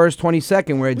 21st,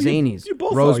 22nd, we're at Zany's,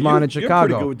 Rosemont in Chicago. You're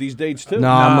pretty good with these dates too. No,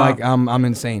 I'm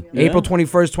insane. Yeah? April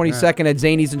 21st, 22nd at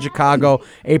Zany's in Chicago.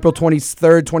 April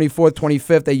 23rd, 24th,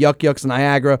 25th at Yuck Yucks in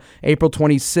Niagara. April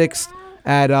 26th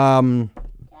at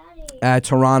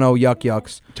Toronto Yuck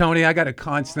Yucks. Tony, I got to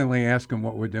constantly ask him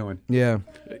what we're doing. Yeah.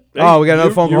 Oh, we got another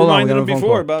phone call. Hold on, we got reminded another him phone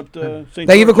before call. about St.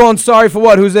 Thank you for calling. Sorry for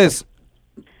what? Who's this?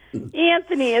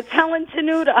 Anthony, it's Helen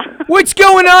Tenuta. What's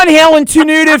going on, Helen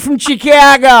Tenuta from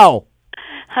Chicago?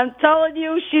 I'm telling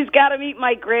you, she's got to meet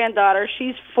my granddaughter.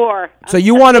 She's 4. So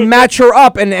you want to match her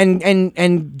up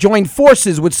and join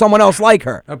forces with someone else like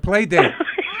her? A play date.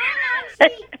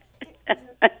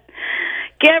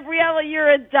 Gabriella, you're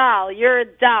a doll. You're a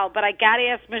doll. But I got to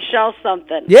ask Michelle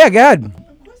something. Yeah, go ahead.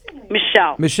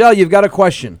 Michelle, you've got a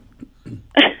question.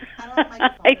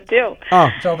 I do. Oh,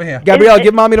 it's over here. Gabrielle,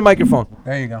 give mommy the microphone.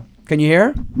 There you go. Can you hear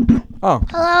her? Oh.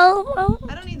 Hello?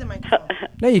 I don't need the microphone.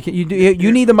 No, you can.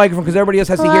 You need the microphone because everybody else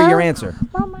has to hear your answer.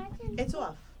 It's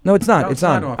off. No, it's not. No, it's it's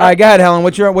on. not All off. right, go ahead, Helen.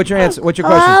 What's your answer? What's your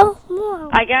question?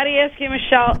 I got to ask you,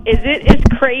 Michelle, is it as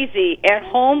crazy at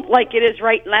home like it is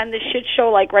right on the shit show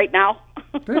like right now?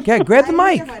 Okay, grab the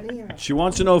mic. She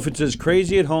wants to know if it's as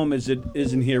crazy at home as it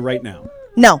is in here right now.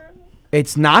 No.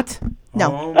 It's not?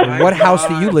 No. What house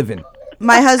do you live in?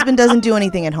 My husband doesn't do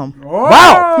anything at home.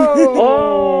 Wow.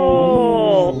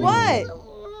 Oh. What?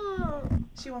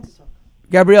 She wants to talk.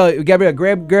 Gabrielle,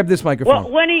 grab this microphone.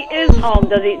 Well, when he is home,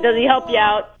 does he help you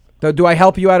out? Do I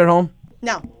help you out at home?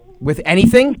 No. With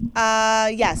anything?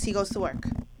 Yes, he goes to work.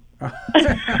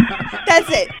 That's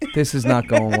it. This is not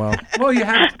going well. Well, you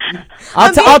have.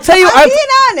 I'll tell you. I'm being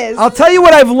honest. I'll tell you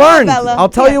what I've learned. Bella. I'll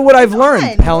tell you what I've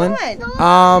learned, Come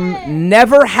Helen.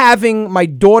 Never having my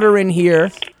daughter in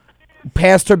here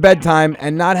past her bedtime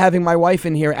and not having my wife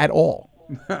in here at all.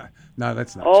 No,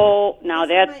 that's not. Oh, now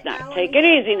that's not. Take it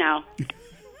easy now.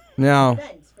 No.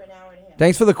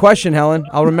 Thanks for the question, Helen.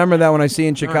 I'll remember that when I see you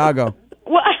in Chicago.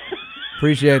 What?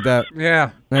 Appreciate that.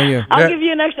 Yeah. Thank you. I'll give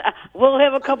you an extra. We'll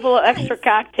have a couple of extra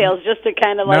cocktails just to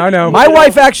kind of like. No. My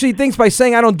wife actually thinks by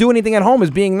saying I don't do anything at home is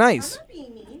being nice. I'm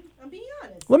being mean. I'm being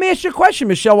honest. Let me ask you a question,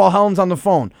 Michelle, while Helen's on the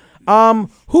phone. Who hung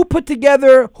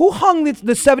the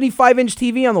 75-inch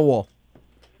TV on the wall?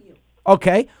 You.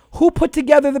 Okay. Who put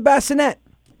together the bassinet?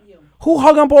 You. Who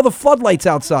hung up all the floodlights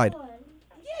outside?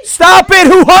 Stop it!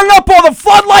 Who hung up all the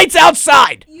floodlights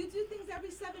outside? You do things every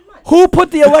 7 months. Who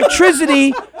put the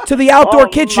electricity to the outdoor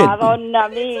kitchen? Madonna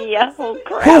mia. Oh,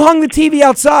 crap. Who hung the TV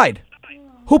outside?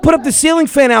 Who put up the ceiling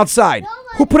fan outside?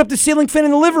 Who put up the ceiling fan in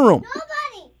the living room?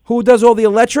 Nobody. Who does all the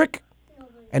electric?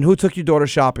 And who took your daughter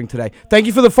shopping today? Thank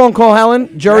you for the phone call,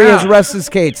 Helen. Jury has rested his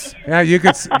case. Yeah, you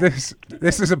could.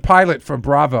 This is a pilot for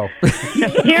Bravo.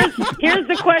 Here's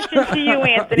the question to you,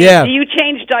 Anthony. Yeah. Do you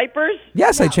change diapers?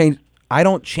 Yes, I change. I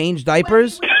don't change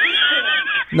diapers.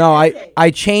 No,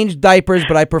 I change diapers,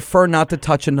 but I prefer not to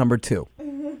touch a number 2.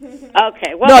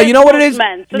 Okay. Well, No, that's you know what it most is?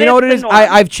 men, so You know what it that's is? the norm.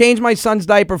 I've changed my son's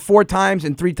diaper 4 times,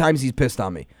 and 3 times he's pissed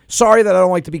on me. Sorry that I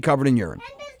don't like to be covered in urine.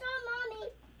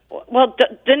 Well,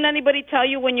 didn't anybody tell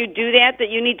you when you do that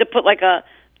you need to put like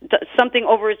something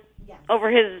over his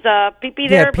pee-pee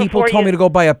there? Yeah, people before told you... me to go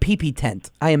buy a pee-pee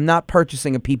tent. I am not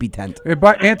purchasing a pee-pee tent.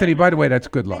 Anthony, by the way, that's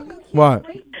good luck. What?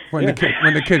 When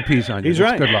the kid pees on you, He's it's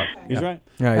right. good luck. He's right.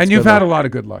 Yeah, And you've had a lot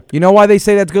of good luck. You know why they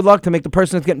say that's good luck? To make the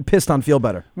person that's getting pissed on feel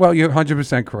better. Well, you're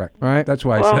 100% correct. Right? That's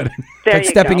why Well, I said it. there Like you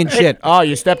stepping go. in shit. Oh,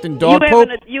 you stepped in dog poop?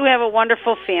 You have a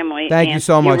wonderful family. Thank you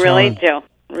so much, You really Ellen. do.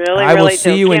 Really, I will really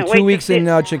see do. you in Can't 2 wait to weeks see-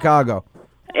 in Chicago.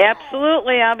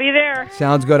 Absolutely, I'll be there.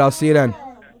 Sounds good. I'll see you then.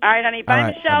 All right, honey. Bye, All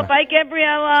right, Michelle. bye-bye. Bye,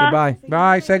 Gabriella. Say bye.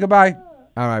 Bye. Say goodbye.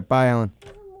 All right. Bye, Ellen.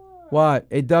 What?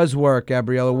 It does work,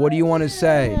 Gabriella. What do you want to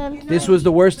say? This was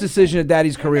the worst decision of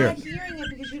Daddy's career.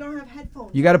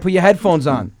 You got to put your headphones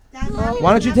on.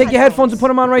 Why don't you take your headphones and put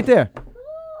them on right there?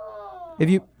 If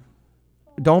you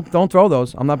don't throw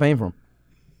those. I'm not paying for them.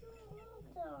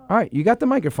 All right, you got the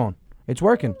microphone. It's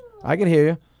working. I can hear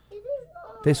you.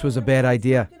 This was a bad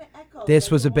idea.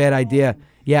 This was a bad idea.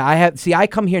 Yeah, I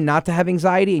come here not to have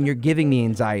anxiety, and you're giving me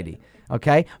anxiety.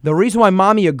 Okay? The reason why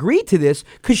Mommy agreed to this,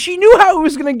 because she knew how it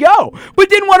was going to go, but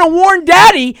didn't want to warn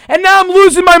Daddy, and now I'm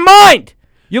losing my mind.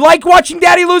 You like watching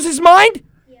Daddy lose his mind?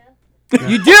 Yeah.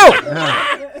 You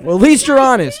do? Well, at least you're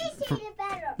honest.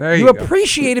 There You you go.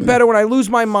 appreciate it better when I lose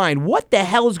my mind. What the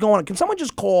hell is going on? Can someone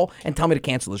just call and tell me to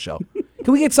cancel the show?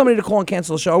 Can we get somebody to call and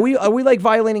cancel the show? Are we like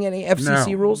violating any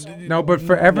FCC rules? No, but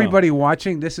for everybody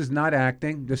watching, this is not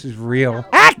acting. This is real.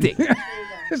 Acting.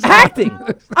 Acting.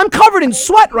 I'm covered in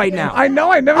sweat right now. I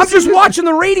know. I'm just watching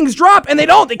the ratings drop, and they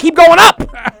don't. They keep going up.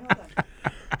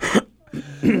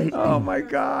 Oh my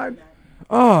God.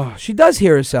 Oh, she does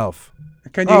hear herself.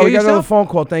 Can you hear we got another yourself? phone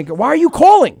call. Thank you. Why are you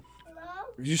calling?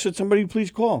 You said somebody please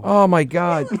call. Oh my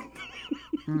God.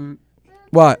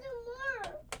 What?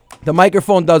 The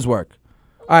microphone does work.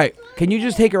 All right. Can you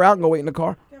just take her out and go wait in the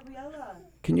car?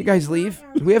 Can you guys leave?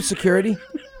 Do we have security?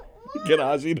 Get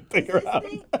Ozzy to take her out.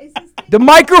 The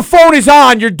microphone is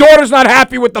on. Your daughter's not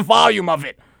happy with the volume of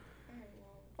it.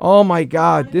 Oh my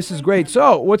God. This is great.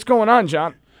 So, what's going on,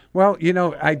 John? Well,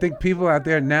 I think people out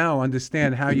there now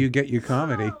understand how you get your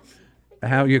comedy,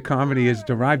 how your comedy is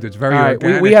derived. It's very All right,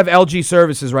 organic. we have LG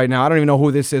services right now. I don't even know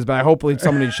who this is, but hopefully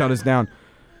somebody shut us down.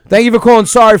 Thank you for calling.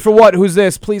 Sorry for what? Who's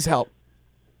this? Please help.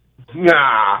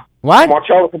 Nah. What?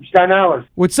 Marcello from Staten Island.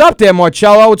 What's up there,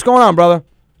 Marcello? What's going on, brother?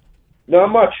 Not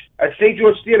much. At St.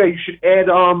 George Theater, you should add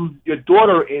your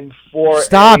daughter in for.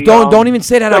 Stop! a, Don't even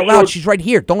say that out special- loud. She's right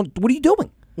here. Don't. What are you doing?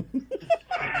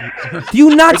 Do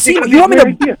you not see? think You want me it's a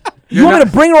great to? idea. You want me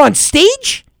to bring her on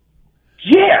stage?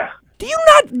 Yeah. Do you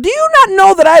not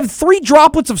know that I have 3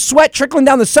 droplets of sweat trickling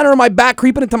down the center of my back,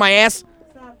 creeping into my ass?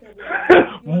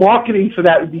 Marketing for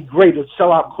that would be great. It'd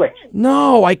sell out quick.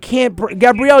 No, I can't.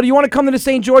 Gabrielle, do you want to come to the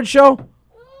St. George show?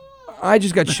 I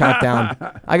just got shot down.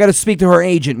 I got to speak to her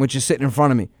agent, which is sitting in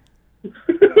front of me.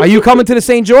 Are you coming to the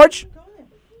St. George?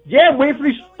 Yeah, I'm waiting for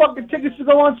these fucking tickets to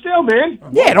go on sale, man.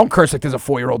 Yeah, don't curse like there's a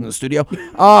 4-year-old in the studio.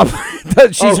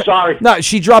 Sorry. No,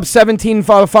 she dropped 17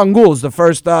 fanguls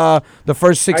the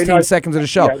first 16 seconds of the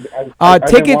show. Yeah, I've been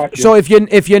Ticket. watching. So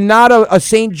if you're not a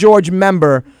St. George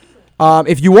member,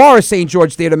 if you are a St.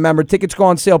 George Theater member, tickets go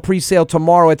on sale pre-sale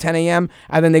tomorrow at 10 a.m.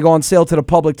 and then they go on sale to the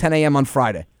public 10 a.m. on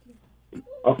Friday.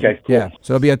 Okay, cool. Yeah,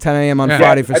 so it'll be at 10 a.m. on Yeah.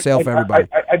 Friday for sale for everybody.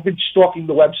 I've been stalking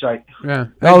the website. Yeah.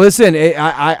 No, listen,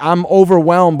 I'm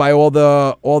overwhelmed by all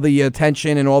the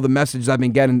attention and all the messages I've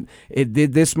been getting.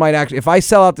 This might actually, if I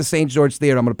sell out the St. George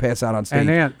Theater, I'm going to pass out on stage.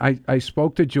 And Ant, I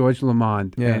spoke to George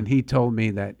Lamond, Yeah. and he told me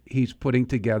that he's putting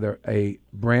together a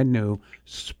brand new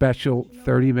special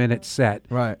 30-minute set,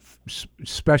 Right,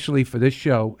 especially for this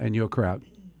show and your crowd.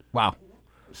 Wow.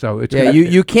 So it's Yeah, gonna-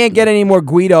 you can't get any more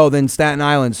Guido than Staten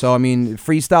Island. So I mean,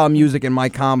 freestyle music and my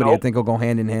comedy, I think will go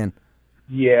hand in hand.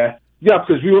 Yeah. Yeah,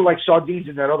 because we were like sardines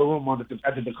in that other room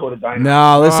at the Dakota Diner.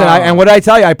 No, listen, and what did I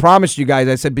tell you? I promised you guys.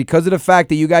 I said because of the fact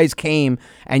that you guys came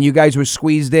and you guys were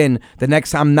squeezed in, the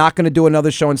next time I'm not going to do another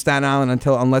show in Staten Island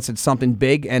unless it's something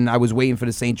big. And I was waiting for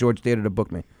the St. George Theater to book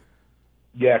me.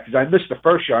 Yeah, because I missed the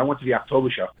first show. I went to the October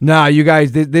show. Nah, you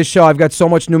guys, this show, I've got so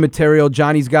much new material.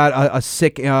 Johnny's got a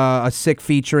sick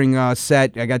featuring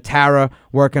set. I got Tara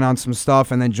working on some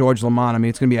stuff, and then George Lamond. I mean,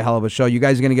 it's going to be a hell of a show. You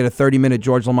guys are going to get a 30-minute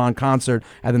George Lamond concert,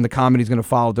 and then the comedy's going to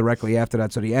follow directly after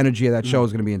that. So the energy of that show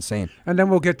is going to be insane. And then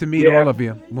we'll get to meet all of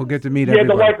you. We'll get to meet Yeah, everybody.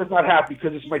 the wife is not happy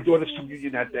because it's my daughter's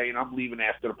communion that day, and I'm leaving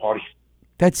after the party.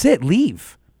 That's it.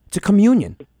 Leave. It's a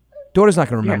communion. Daughter's not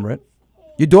going to remember it.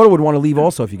 Your daughter would want to leave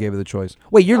also if you gave her the choice.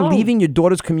 Wait, you're leaving your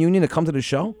daughter's communion to come to the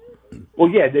show? Well,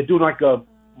 yeah, they're doing like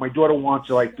my daughter wants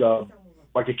like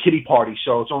like a kiddie party,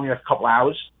 so it's only a couple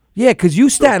hours. Yeah, because you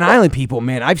Staten Island people,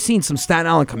 man, I've seen some Staten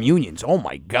Island communions. Oh,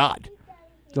 my God.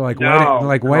 They're like, No,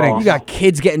 weddings. You got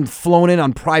kids getting flown in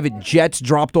on private jets,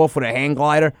 dropped off with a hang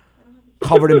glider,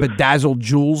 covered in bedazzled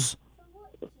jewels.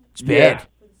 It's bad.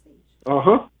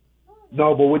 Uh-huh.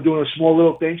 No, but we're doing a small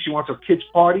little thing. She wants a kids'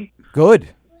 party. Good.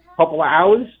 Couple of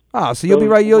hours. Oh, so you'll be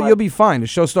right. You'll be fine. The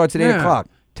show starts at 8 o'clock.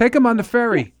 Take them on the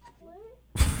ferry.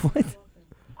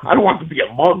 I don't want to be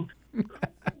a monk.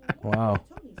 Wow.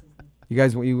 You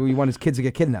guys, you want his kids to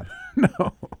get kidnapped?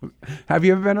 No. Have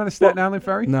you ever been on a Staten Island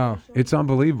ferry? No. It's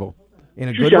unbelievable. In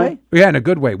a good way? Yeah, in a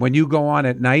good way. When you go on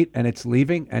at night and it's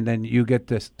leaving, and then you get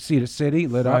to see the city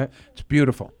lit up, it's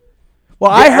beautiful.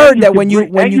 Well, I heard that when you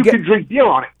get can drink beer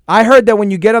on it. I heard that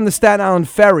when you get on the Staten Island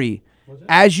ferry,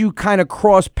 as you kind of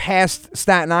cross past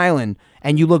Staten Island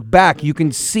and you look back, you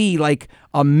can see like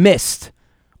a mist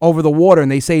over the water,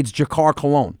 and they say it's Jakar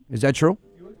Cologne. Is that true?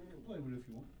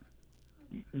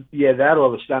 Yeah, that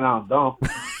or the Staten Island dump.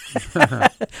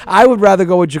 I would rather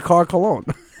go with Jakar Cologne.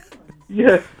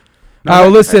 Yeah. Well,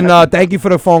 listen, thank you for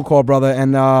the phone call, brother,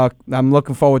 and I'm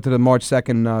looking forward to the March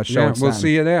 2nd show. Yeah, we'll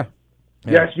see you there.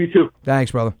 Yeah. Yes, me too.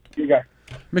 Thanks, brother. You guys.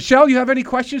 Michelle, you have any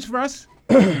questions for us?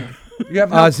 You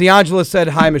have no- Ziangela said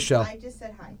hi, Michelle. I just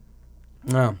said hi.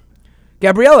 Oh.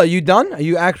 Gabriella, are you done? Are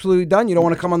you absolutely done? You don't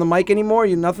want to come on the mic anymore?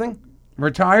 You nothing?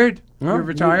 Retired? No? You're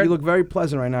retired? You look very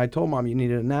pleasant right now. I told Mom you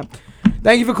needed a nap.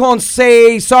 Thank you for calling.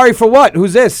 Say sorry for what?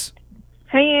 Who's this?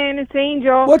 Hey, Ann, it's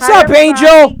Angel. What's Hi, up, everybody.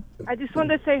 Angel? I just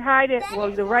wanted to say hi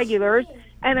to, the regulars,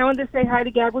 and I wanted to say hi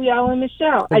to Gabrielle and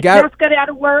Michelle. Well, I just got out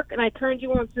of work, and I turned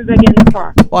you on as soon as I get in the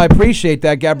car. Well, I appreciate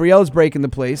that. Gabriella's breaking the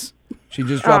place. She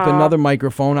just dropped another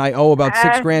microphone. I owe about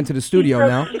 $6,000 to the studio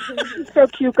now. She's so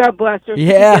cute. God bless her.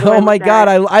 Yeah, oh my God.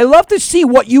 I love to see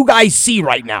what you guys see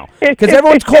right now. Because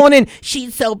everyone's calling in,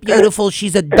 she's so beautiful,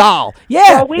 she's a doll.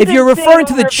 Yeah, Well, if you're referring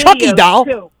to the Chucky doll.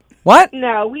 Too. What?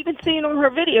 No, we've been seeing all her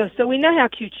videos, so we know how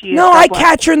cute she is. No, God I bless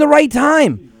catch her in the right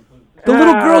time. The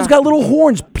little girl's got little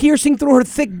horns piercing through her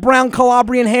thick brown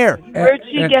Calabrian hair. Where did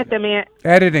she get them, Aunt?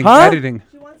 Editing, Huh? editing.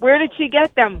 Where did she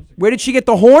get them? Where did she get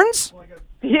the horns?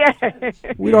 Yeah.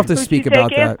 We don't have to Who'd speak she about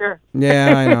take that. after?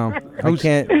 Yeah, I know. I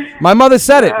can't. My mother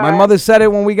said it. My mother said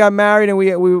it when we got married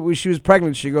and she was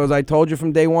pregnant. She goes, I told you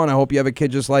from day one, I hope you have a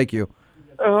kid just like you.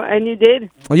 Oh, and you did?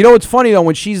 Well, you know what's funny, though?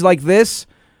 When she's like this,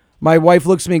 my wife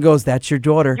looks at me and goes, that's your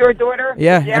daughter. Your daughter?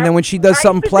 Yeah, and then when she does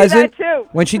something pleasant,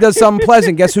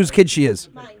 guess whose kid she is?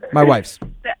 My wife's.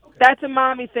 That's a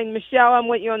mommy thing. Michelle, I'm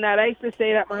with you on that. I used to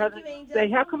say that. My husband used to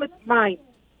say, how come it's mine?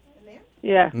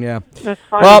 Yeah. Yeah. That's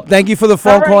funny. Well, thank you for the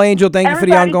phone All right. call, Angel. Thank you for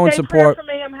the Everybody ongoing say prayer support. for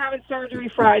me. I'm having surgery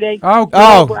Friday. Oh,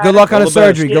 good luck on the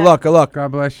surgery. Good luck. Good luck.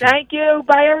 God bless you. Thank you.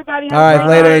 Bye, everybody. All right,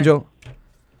 later, Angel.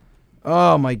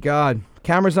 Oh, my God.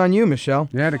 Camera's on you, Michelle.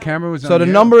 Yeah, the camera was on So the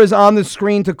you. number is on the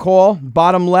screen to call.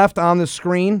 Bottom left on the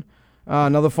screen.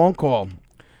 Another phone call.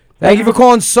 Thank you for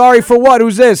calling. Sorry for what?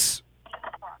 Who's this?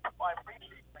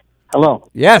 Hello.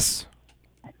 Yes.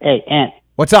 Hey, Ant.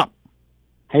 What's up?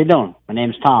 How you doing? My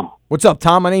name's Tom. What's up,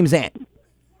 Tom? My name's Ant.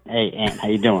 Hey, Ant. How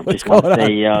you doing? What's Just want to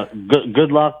going say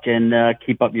good luck and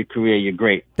keep up your career. You're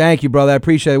great. Thank you, brother. I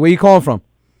appreciate it. Where you calling from?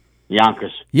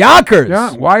 Yonkers. Yonkers?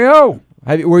 Yeah, YO.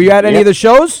 Were you at any of the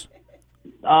shows?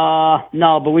 No,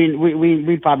 but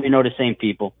we probably know the same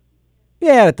people.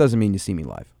 Yeah, that doesn't mean you see me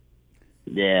live.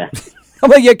 Yeah. I'm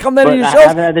like, yeah, come to any of your I shows?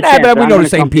 haven't had the Nah, chance, but we I'm know gonna the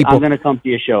same come people. I'm going to come to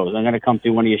your shows. I'm going to come to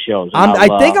one of your shows. And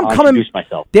I think I'm I'll coming. introduce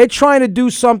myself. They're trying to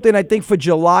do something, I think, for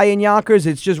July in Yonkers.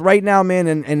 It's just right now, man,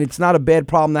 and it's not a bad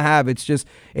problem to have. It's just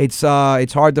it's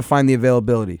hard to find the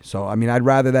availability. So I mean, I'd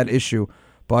rather that issue,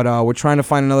 but we're trying to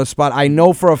find another spot. I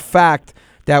know for a fact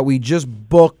that we just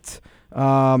booked.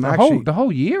 The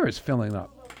whole year is filling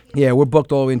up. Yeah, we're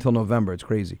booked all the way until November. It's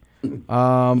crazy.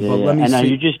 But let me see.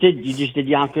 You just did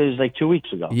Yonkers like 2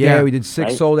 weeks ago. Yeah, we did 6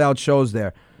 right? sold out shows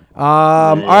there.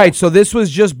 All right, so this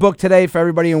was just booked today for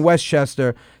everybody in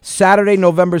Westchester. Saturday,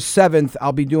 November 7th,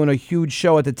 I'll be doing a huge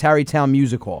show at the Tarrytown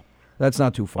Music Hall. That's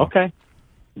not too far. Okay.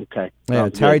 Yeah,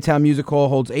 Tarrytown Music Hall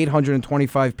holds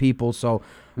 825 people, so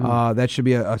that should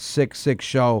be a sick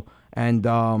show. And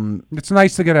it's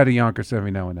nice to get out of Yonkers every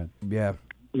now and then. Yeah.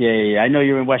 Yeah. I know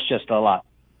you're in Westchester a lot.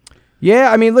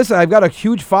 Yeah, I mean, listen, I've got a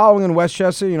huge following in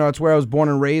Westchester. You know, it's where I was born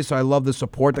and raised, so I love the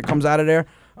support that comes out of there.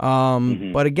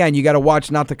 But again, you got to watch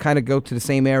not to kind of go to the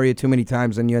same area too many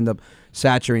times, and you end up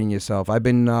saturating yourself. I've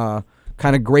been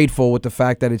kind of grateful with the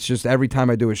fact that it's just every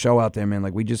time I do a show out there, man.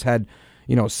 Like we just had,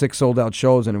 6 sold out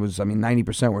shows, and it was,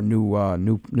 90% were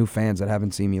new fans that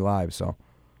haven't seen me live. So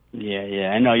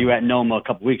Yeah. I know you were at Noma a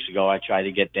couple weeks ago. I tried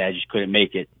to get there. I just couldn't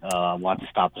make it. Wanted to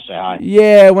stop to say hi.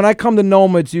 Yeah, when I come to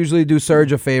Noma, it's usually do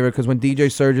Serge a favor because when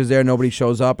DJ Serge is there, nobody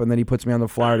shows up, and then he puts me on the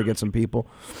flyer to get some people.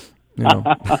 You know.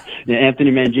 Yeah,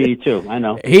 Anthony Mangini, too. I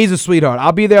know. He's a sweetheart.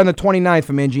 I'll be there on the 29th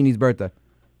for Mangini's birthday.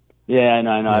 Yeah, I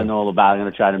know. I know all about it. I'm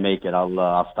going to try to make it.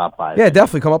 I'll stop by. Yeah,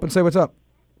 definitely. Come up and say what's up.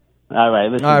 All right.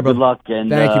 Listen, all right, good brother. luck. And,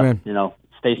 thank you, man. You know,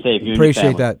 stay safe. You Appreciate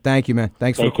and your family. that. Thank you, man.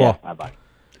 Thanks Take for the call. Care. Bye-bye.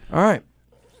 All right.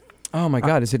 Oh, my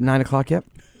God. Is it 9 o'clock yet?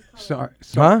 Sorry.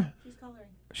 Huh?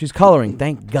 She's coloring.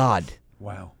 Thank God.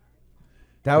 Wow.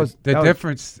 That was the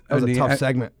difference. That was a tough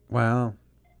segment. Wow.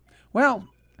 Well,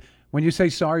 when you say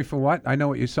sorry for what, I know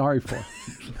what you're sorry for.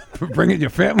 For bringing your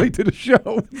family to the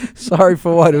show. Sorry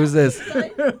for what? Who's this?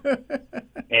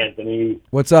 Anthony.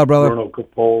 What's up, brother? Bruno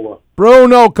Coppola.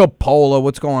 Bruno Coppola.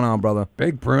 What's going on, brother?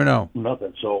 Big Bruno.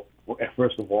 Nothing. So,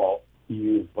 first of all,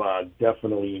 you've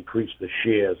definitely increased the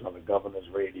shares on the governor's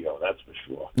radio. That's for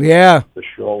sure. Yeah. The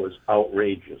show is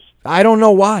outrageous. I don't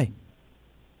know why.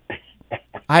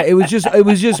 It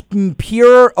was just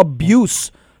pure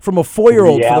abuse from a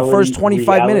 4-year-old for the first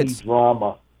 25 minutes.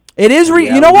 Drama. It is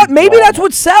you know what? Maybe that's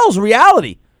what sells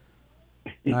reality.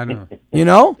 I know. You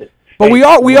know? But we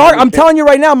are I'm telling you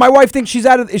right now, my wife thinks she's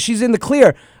in the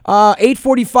clear.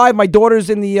 8:45, my daughter's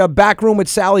in the back room with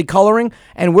Sally coloring,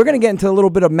 and we're going to get into a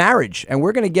little bit of marriage, and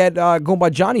we're going to get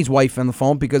Goomba Johnny's wife on the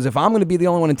phone, because if I'm going to be the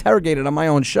only one interrogated on my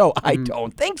own show, I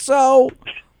don't think so.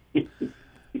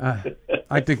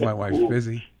 I think my wife's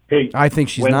busy. Hey, I think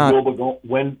she's not.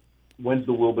 When's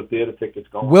the Wilbur Theater tickets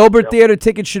going? Wilbur Theater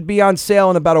tickets should be on sale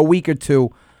in about a week or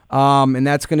two. And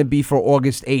that's going to be for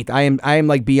August 8th. I am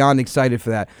like beyond excited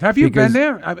for that. Have you been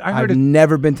there? I heard I've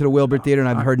never been to the Wilbur Theater, and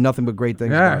I've heard nothing but great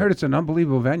things. Yeah, I heard it's an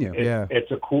unbelievable venue. It's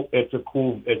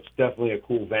definitely a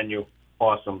cool venue.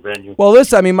 Awesome venue. Well,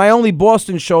 listen, I mean, my only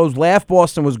Boston shows, Laugh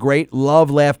Boston was great. Love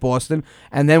Laugh Boston.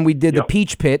 And then we did the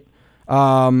Peach Pit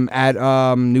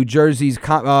at New Jersey's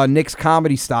Nick's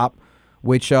Comedy Stop,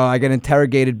 which I got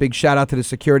interrogated. Big shout out to the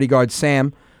security guard,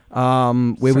 Sam.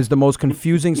 It was the most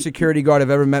confusing security guard I've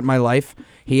ever met in my life.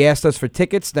 He asked us for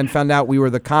tickets, then found out we were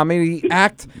the comedy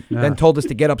act, then told us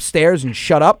to get upstairs and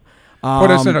shut up.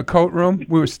 Put us in a coat room.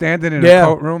 We were standing in a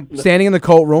coat room. Standing in the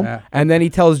coat room. Yeah. And then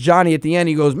he tells Johnny at the end,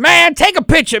 he goes, "Man, take a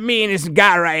picture of me and this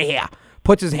guy right here."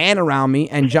 Puts his hand around me,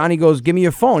 and Johnny goes, "Give me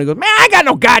your phone." He goes, "Man, I got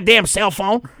no goddamn cell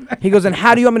phone." He goes, "And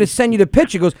how do you want me to send you the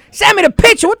picture?" He goes, "Send me the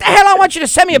picture. What the hell I want you to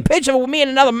send me a picture with me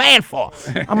and another man for?"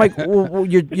 I'm like, well,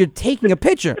 you're taking a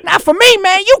picture. Not for me,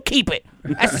 man. You keep it.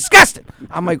 That's disgusting.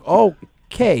 I'm like,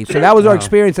 okay. So that was our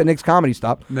experience at Nick's Comedy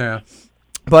Stop. Yeah.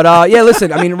 But yeah,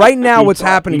 listen. I mean, right now what's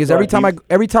happening is every time I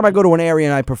go to an area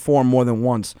and I perform more than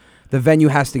once, the venue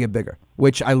has to get bigger,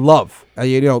 which I love.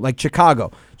 Like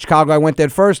Chicago. I went there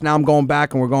first. Now I'm going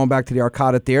back, and we're going back to the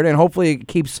Arcada Theater, and hopefully it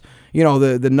keeps,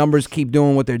 the numbers keep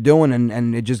doing what they're doing,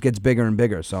 and it just gets bigger and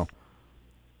bigger. So,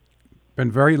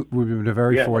 we've been very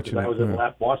fortunate. I was in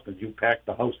Laugh Boston. You packed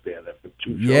the house there for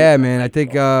 2 shows. Yeah, man. I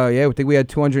think we had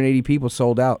 280 people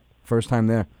sold out first time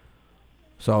there.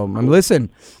 So listen,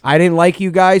 I didn't like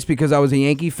you guys because I was a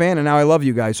Yankee fan, and now I love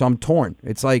you guys. So I'm torn.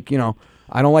 It's like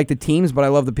I don't like the teams, but I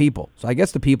love the people. So I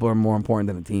guess the people are more important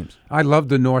than the teams. I love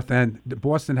the North End.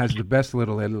 Boston has the best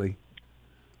Little Italy.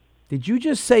 Did you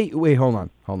just say... Wait, hold on.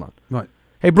 What?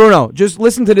 Hey, Bruno, just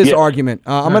listen to this argument.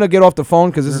 I'm going to get off the phone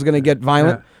because this is going to get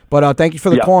violent. Yeah. But thank you for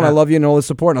the call, and I love you and all the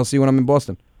support, and I'll see you when I'm in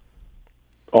Boston.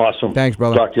 Awesome. Thanks,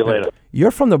 brother. Talk to you later.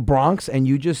 You're from the Bronx, and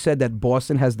you just said that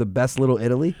Boston has the best Little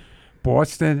Italy?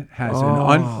 Boston has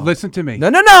listen to me.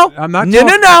 No. I'm not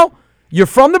No. You're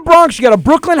from the Bronx. You got a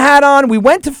Brooklyn hat on. We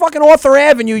went to fucking Arthur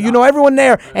Avenue. You know everyone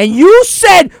there. And you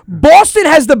said Boston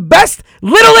has the best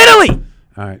Little Italy.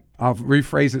 All right. I'll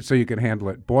rephrase it so you can handle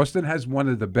it. Boston has one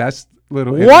of the best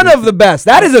Little Italy. One of the best.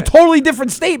 That is a totally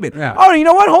different statement. Yeah. Oh, you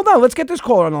know what? Hold on. Let's get this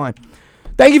caller on the line.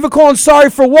 Thank you for calling. Sorry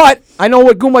for what? I know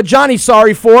what Goomba Johnny's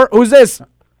sorry for. Who's this?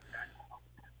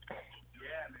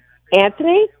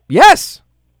 Anthony? Yes.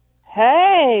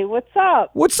 Hey, what's up?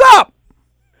 What's up?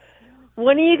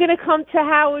 When are you going to come to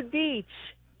Howard Beach?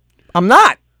 I'm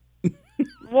not.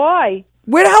 Why?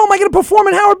 Where the hell am I going to perform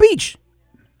in Howard Beach?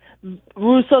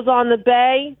 Russo's on the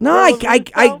Bay. No,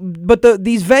 but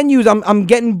these venues, I'm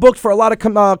getting booked for a lot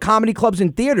of comedy clubs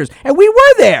and theaters, and we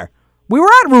were there. We were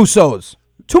at Russo's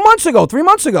 3 months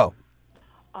ago.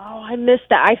 Oh, I missed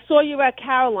that. I saw you at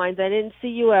Caroline's. I didn't see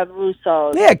you at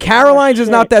Russo's. Yeah, Caroline's is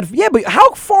not that. Yeah, but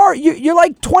how far? You're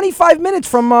like 25 minutes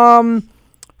from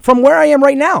where I am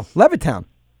right now, Levittown.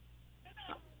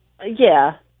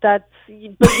 Yeah, that's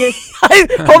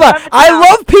Hold on. I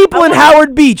love people in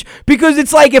Howard Beach because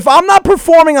it's like if I'm not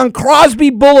performing on Crosby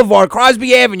Boulevard,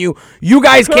 Crosby Avenue, you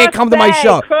guys can't come to my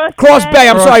show. Cross Bay.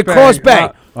 I'm sorry, Cross Bay.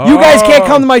 You guys can't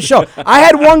come to my show. I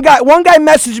had one guy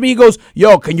message me. He goes,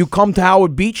 "Yo, can you come to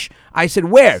Howard Beach?" I said,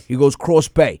 "Where?" He goes, "Cross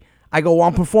Bay." I go, "Well,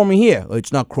 I'm performing here."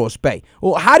 It's not Cross Bay.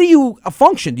 Well, how do you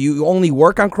function? Do you only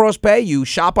work on Cross Bay? You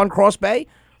shop on Cross Bay?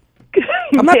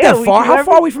 I'm not that far. How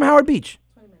far are we from Howard Beach?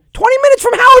 20 minutes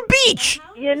from Howard Beach.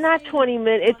 You're not 20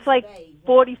 minutes. It's like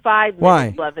 45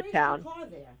 minutes, Levittown.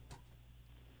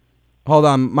 Hold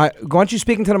on. Why don't you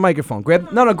speak into the microphone?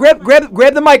 Grab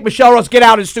the mic, Michelle Ross. Get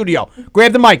out of the studio.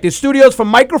 Grab the mic. This studio's for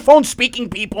microphone speaking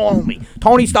people only.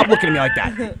 Tony, stop looking at me like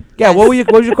that. Yeah, what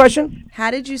was your question? How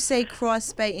did you say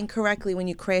Cross Bay incorrectly when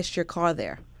you crashed your car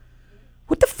there?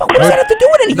 What the fuck? What does that have to do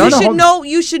with anything?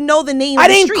 You should know the name. I of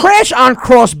the didn't street. crash on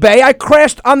Cross Bay. I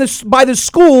crashed by the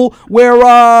school where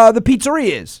the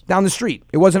pizzeria is down the street.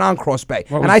 It wasn't on Cross Bay,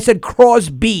 I said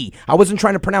Crosby. I wasn't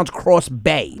trying to pronounce Cross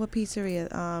Bay. What pizzeria?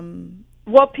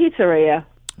 What pizzeria?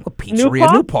 What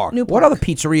pizzeria? New Park. What other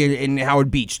pizzeria in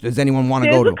Howard Beach does anyone want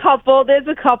to go to? There's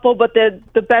a couple, but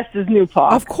the best is New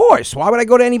Park. Of course. Why would I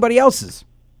go to anybody else's?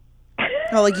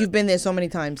 Oh, like you've been there so many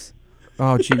times.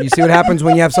 Oh, gee, you see what happens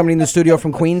when you have somebody in the studio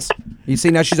from Queens? You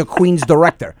see, now she's a Queens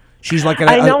director. She's like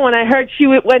I know. When I heard she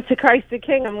went to Christ the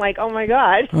King, I'm like, oh my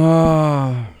God.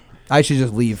 I should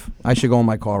just leave. I should go in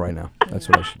my car right now. That's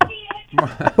what I should do.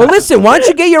 But listen, why don't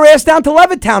you get your ass down to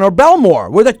Levittown or Belmore?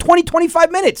 We're like 20,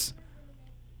 25 minutes.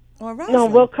 Or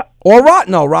Roslyn.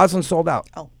 No, Roslyn sold out.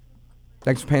 Oh.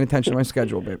 Thanks for paying attention to my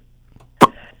schedule, babe.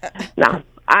 No.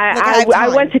 I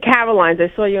went to Caroline's. I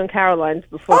saw you in Caroline's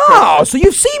before. Oh, so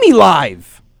you've seen me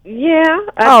live. Yeah.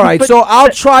 All right, so I'll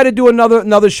try to do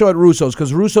another show at Russo's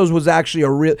because Russo's was actually a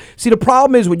real. See, the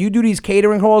problem is when you do these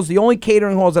catering halls, the only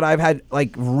catering halls that I've had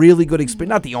like really good experience,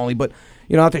 not the only, but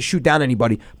not to shoot down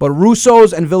anybody, but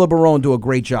Russo's and Villa Barone do a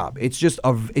great job. It's just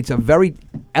it's a very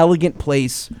elegant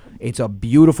place. It's a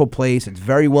beautiful place. It's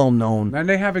very well known. And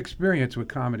they have experience with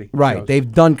comedy. Right, shows.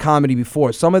 They've done comedy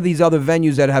before. Some of these other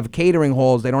venues that have catering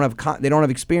halls, they don't have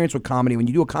experience with comedy. When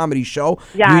you do a comedy show,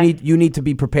 you need to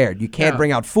be prepared. You can't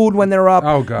bring out food when they're up.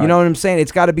 Oh God, you know what I'm saying?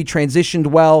 It's got to be transitioned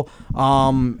well,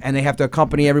 and they have to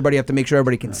accompany everybody. Have to make sure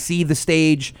everybody can see the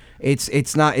stage. It's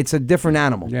a different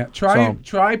animal. Yeah,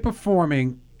 try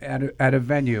performing at a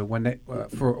venue when they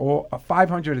for all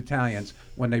 500 Italians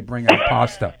when they bring out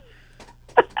pasta.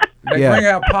 They bring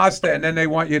out pasta and then they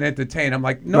want you to entertain. I'm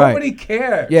like, nobody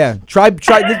cares. Yeah, try.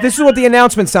 This is what the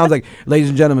announcement sounds like. Ladies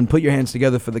and gentlemen, put your hands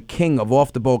together for the king of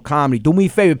off-the-boat comedy. Do me a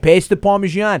favor, pass the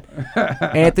Parmesan.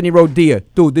 Anthony Rodia.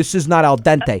 Dude, this is not al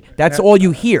dente. That's all you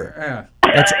hear. Yeah.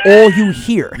 That's all you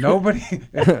hear. Nobody.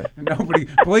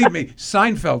 Believe me,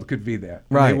 Seinfeld could be there.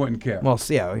 Right. They wouldn't care. Well,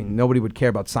 see, I mean, nobody would care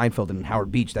about Seinfeld in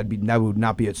Howard Beach. That would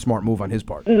not be a smart move on his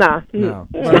part. No.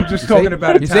 But I'm just talking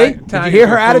about you see? Did you hear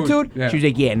her attitude? Yeah. She was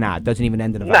like, "Yeah, it doesn't even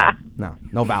end in a vowel.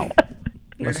 No vowel."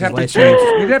 You'd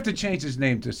have to change his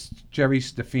name to Jerry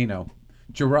Stefano.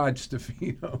 Gerard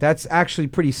Stefano. That's actually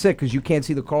pretty sick because you can't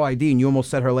see the call ID and you almost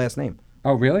said her last name.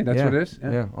 Oh, really? That's what it is?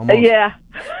 Yeah, almost. Yeah.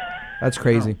 That's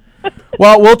crazy.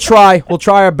 Well, we'll try. We'll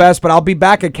try our best, but I'll be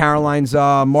back at Caroline's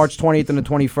March 20th and the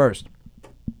 21st.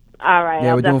 All right. Yeah,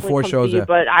 I'll we're doing 4 definitely come shows to you,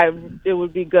 there. But it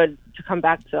would be good to come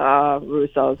back to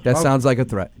Russo's. That sounds like a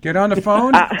threat. Get on the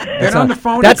phone. Get on the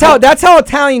phone. That's how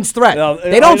Italians threat.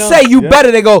 They don't say you better.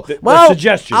 They go, well,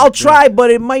 I'll try, but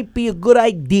it might be a good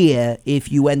idea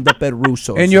if you end up at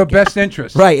Russo's. In your best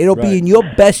interest. Right. It'll be in your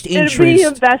best interest. It'll be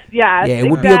your best, Yeah,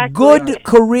 it would be a good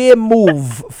career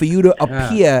move for you to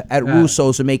appear at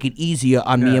Russo's to make it easier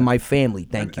on me and my family.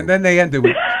 Thank you. And then they end it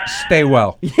with, stay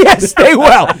well. Yeah, stay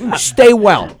well. Stay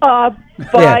well.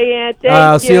 Bye, Aunt. Thank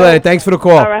I'll see you later. Thanks for the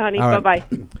call. All right, honey. Bye-bye.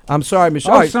 I'm sorry,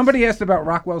 Michelle. Oh, somebody asked about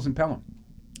Rockwell's in Pelham.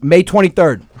 May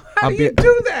 23rd. How do you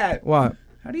do that? What?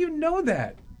 How do you know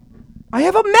that? I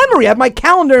have a memory. I have my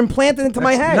calendar implanted into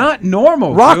my head. Not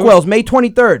normal. Rockwell's May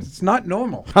 23rd. It's not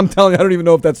normal. I'm telling you, I don't even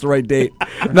know if that's the right date.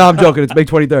 No, I'm joking. It's May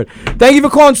 23rd. Thank you for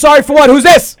calling. Sorry for what? Who's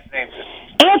this?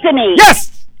 Anthony.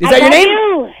 Yes. Is that your name?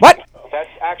 You. What? That's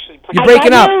actually You're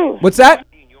breaking up. What's that?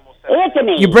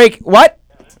 Anthony. You break what?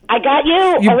 I got you.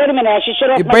 Oh, wait a minute. I should shut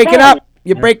off You're my breaking phone. up.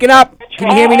 You're breaking up. Can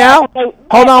you hear me now?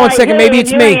 Hold on 1 second. Maybe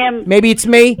it's me. Maybe it's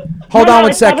me. Hold on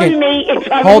 1 second.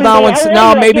 Hold on 1 second.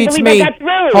 No, maybe it's me.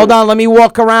 Hold on. Let me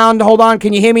walk around. Hold on.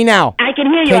 Can you hear me now? I can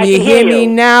hear you. Can you hear me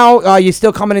now? You're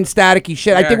still coming in staticky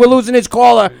shit. I think we're losing his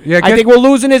caller. I think we're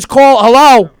losing his call.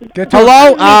 Hello?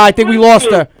 Hello? I think we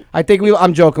lost her.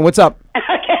 I'm joking. What's up?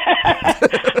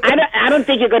 I don't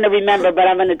think you're going to remember, but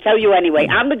I'm going to tell you anyway.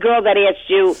 I'm the girl that asked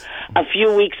you a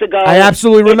few weeks ago. I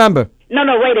absolutely remember. No,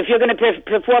 wait. If you're going to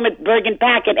perform at Bergen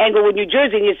Pack at Englewood, New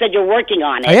Jersey, and you said you're working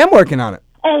on it. I am working on it.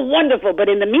 Oh, wonderful. But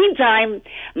in the meantime,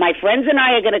 my friends and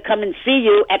I are going to come and see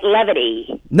you at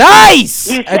Levity. Nice!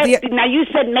 Now, you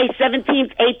said May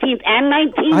 17th, 18th, and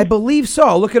 19th? I believe so.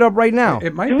 I'll look it up right now.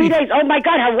 It might 3 days. Oh, my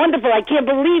God. How wonderful. I can't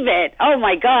believe it. Oh,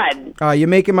 my God. You're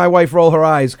making my wife roll her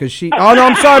eyes because she... Oh, no,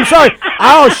 I'm sorry.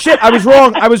 Oh, shit. I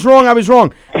was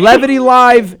wrong. Levity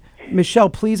Live... Michelle,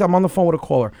 please, I'm on the phone with a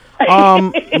caller.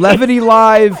 Levity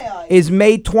Live is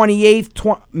May 28th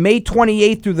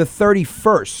through the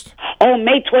 31st. Oh,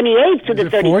 May 28th to the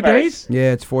 31st. 4 days?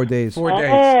 Yeah, it's 4 days. 4 days.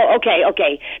 Oh,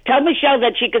 okay. Tell Michelle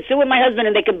that she could sit with my husband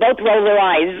and they could both roll their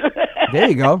eyes. There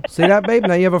you go. See that, babe?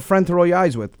 Now you have a friend to roll your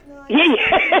eyes with.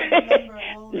 Yeah.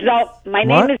 So, my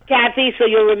name is Kathy, so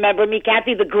you'll remember me.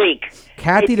 Kathy the Greek.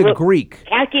 Kathy the Greek.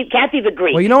 Kathy the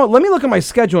Greek. Well, you know what? Let me look at my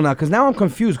schedule now because now I'm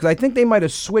confused because I think they might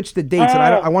have switched the dates. And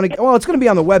I want to. Well, it's going to be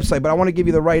on the website, but I want to give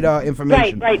you the right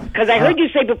information. Right. Because I heard you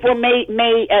say before May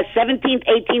 17th,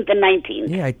 18th, and 19th.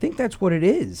 Yeah, I think that's what it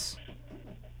is.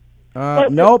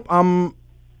 Nope, I'm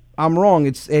wrong.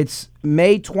 It's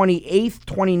May 28th,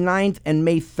 29th, and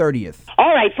May 30th.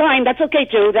 All right, fine. That's okay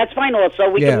too. That's fine. Also,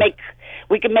 we can make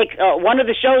one of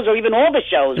the shows or even all the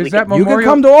shows. Is that You can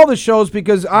come to all the shows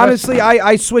because honestly,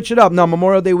 I switch it up. No,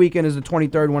 Memorial Day weekend is the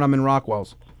 23rd when I'm in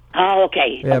Rockwell's. Oh,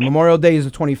 okay. Yeah, Memorial Day is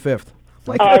the 25th.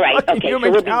 All right. Okay. So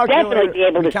we'll definitely be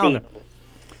able to see.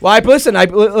 Well, listen. I'm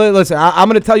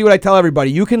going to tell you what I tell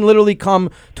everybody. You can literally come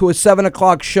to a 7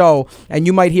 o'clock show, and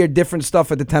you might hear different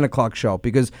stuff at the 10 o'clock show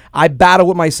because I battle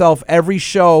with myself every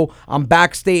show. I'm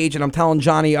backstage, and I'm telling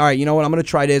Johnny, all right, you know what? I'm going to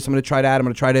try this. I'm going to try that. I'm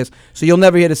going to try this. So you'll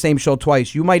never hear the same show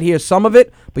twice. You might hear some of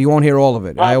it, but you won't hear all of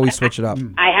it. I always switch it up.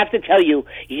 I have to tell you,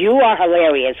 you are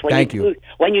hilarious. Thank you.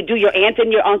 When you do your aunt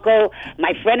and your uncle,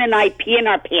 my friend and I pee in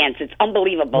our pants. It's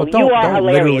unbelievable. Well, You are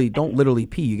hilarious. Don't literally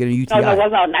pee. You get a UTI. No,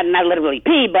 not literally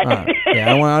pee, but...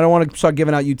 Yeah, I don't want to start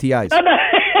giving out UTIs. No.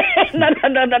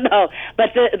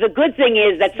 But the good thing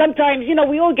is that sometimes,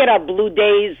 we all get our blue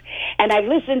days, and I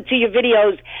listen to your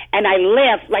videos, and I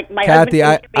laugh like my Kathy,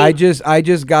 husband... I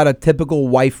just got a typical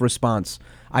wife response.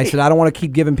 I said, I don't want to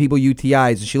keep giving people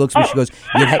UTIs. And she looks at me, she goes,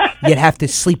 you'd have to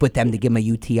sleep with them to give them a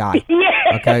UTI.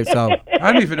 Yeah. Okay, so...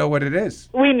 I don't even know what it is.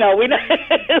 We know. we know.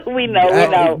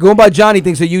 Goomba Johnny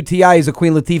thinks a UTI is a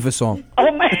Queen Latifah song.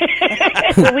 Oh, my...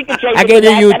 Well, we can change I it get to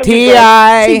a that.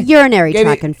 UTI. It's a urinary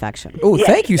tract infection. Oh,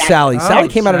 thank you, Sally. Sally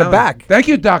came out of the back. Thank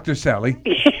you, Dr. Sally.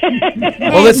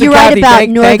 Well, listen, You're Kathy, right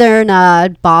about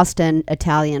northern Boston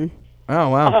Italian. Oh,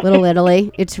 wow. Little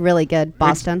Italy. It's really good.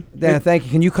 Boston. Yeah, thank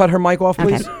you. Can you cut her mic off,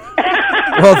 please? Okay.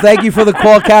 Well, thank you for the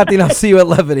call, Kathy, and I'll see you at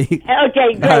Levity.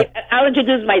 Okay, great. I'll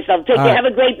introduce myself. Take care. right.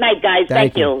 Have a great night, guys.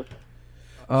 Thank you.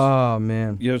 Oh,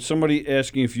 man. You know, somebody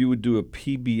asking if you would do a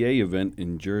PBA event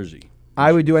in Jersey.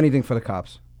 I would do anything for the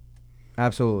cops.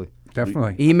 Absolutely.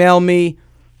 Definitely. Email me,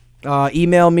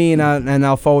 and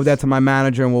I'll forward that to my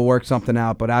manager, and we'll work something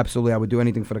out. But absolutely, I would do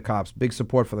anything for the cops. Big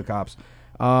support for the cops.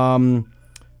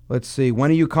 Let's see. When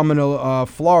are you coming to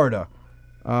Florida?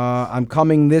 I'm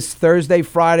coming this Thursday,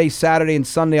 Friday, Saturday, and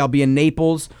Sunday. I'll be in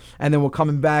Naples, and then we're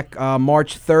coming back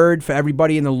March 3rd for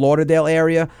everybody in the Lauderdale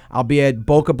area. I'll be at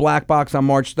Boca Black Box on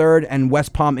March 3rd and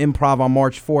West Palm Improv on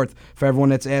March 4th for everyone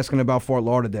that's asking about Fort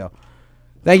Lauderdale.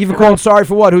 Thank you for calling. Sorry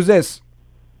for what? Who's this?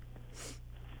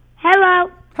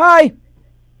 Hello. Hi.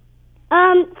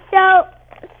 One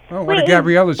of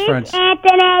Gabriella's friends.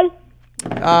 Anthony.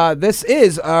 This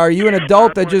is. Are you an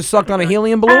adult that just sucked on a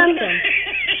helium balloon?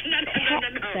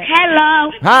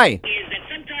 Hello. Hi.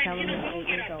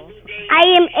 I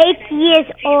am 8 years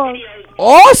old.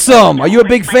 Awesome. Are you a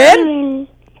big fan?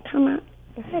 Come on.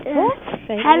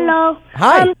 Hello.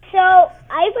 Hi. So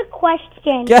I have a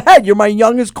question. Go ahead. You're my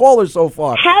youngest caller so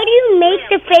far. How do you make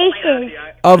the faces?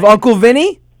 Of Uncle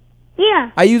Vinny?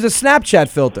 Yeah. I use a Snapchat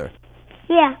filter.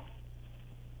 Yeah.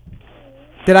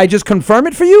 Did I just confirm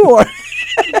it for you, or?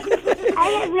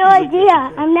 I have no idea.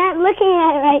 I'm not looking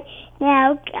at it right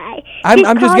now.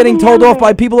 I'm just getting told off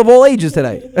by people of all ages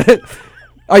today.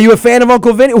 Are you a fan of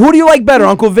Uncle Vinny? Who do you like better,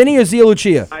 Uncle Vinny or Zia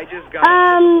Lucia?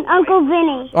 Uncle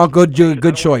Vinny. Oh,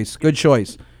 good choice. Good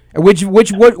choice. And which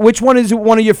one is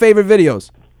one of your favorite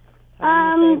videos?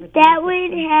 That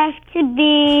would have to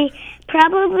be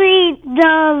probably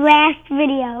the last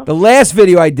video. The last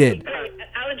video I did.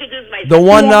 I'll introduce myself. The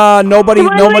one nobody.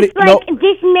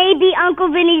 This may be Uncle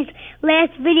Vinny's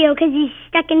last video because he's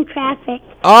stuck in traffic.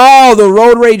 Oh, the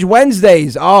Road Rage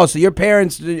Wednesdays. Oh, so your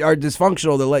parents are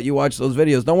dysfunctional to let you watch those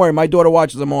videos. Don't worry, my daughter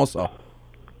watches them also.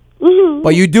 Mm-hmm.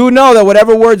 But you do know that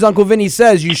whatever words Uncle Vinny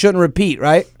says, you shouldn't repeat,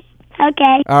 right?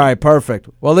 Okay. All right, perfect.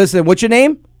 Well, listen, what's your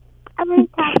name?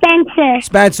 Spencer.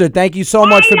 Spencer, thank you so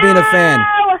much for being a fan.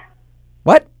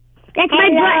 That's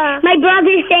my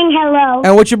brother saying hello.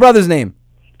 And what's your brother's name?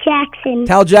 Jackson.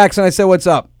 Tell Jackson I said what's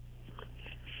up.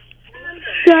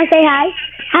 You want to say hi?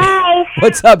 Hi.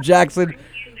 What's up, Jackson?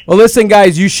 Well, listen,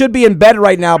 guys, you should be in bed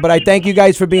right now, but I thank you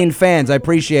guys for being fans. I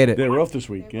appreciate it. Yeah, we're off this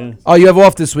week, yeah. Oh, you have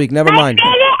off this week. Never mind.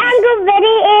 My favorite Uncle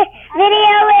Vinny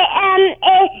video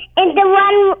is the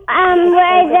one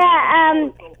where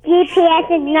the GPS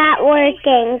is not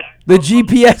working. The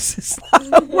GPS is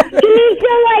not working. He needs to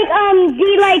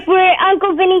do where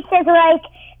Uncle Vinny says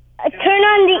turn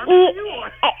on the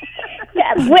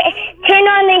turn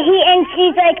on the heat, and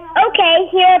she's like, okay,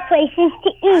 here are places to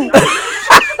eat.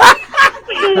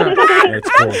 That's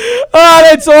cool. Oh,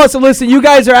 that's awesome. Listen, you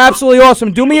guys are absolutely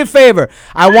awesome. Do me a favor.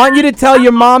 I want you to tell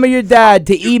your mom or your dad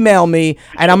to email me,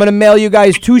 and I'm going to mail you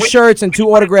guys 2 shirts and 2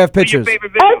 autographed pictures.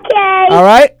 Okay. All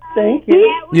right? Thank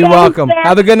you. You're welcome.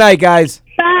 Have a good night, guys.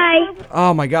 Bye.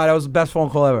 Oh, my God. That was the best phone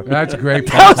call ever. That's a great.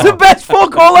 That was the best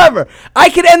phone call ever. I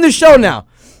could end the show now.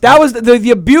 That was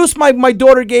the abuse my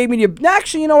daughter gave me.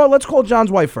 Actually, you know what? Let's call John's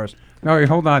wife first. No, wait,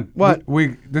 hold on. What?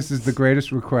 This is the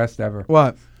greatest request ever.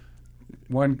 What?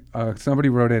 Somebody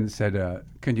wrote in and said,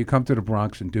 "Can you come to the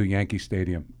Bronx and do Yankee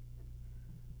Stadium?"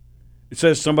 It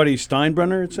says somebody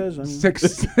Steinbrenner, it says?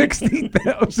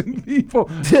 60,000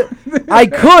 people. I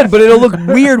could, but it'll look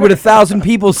weird with 1,000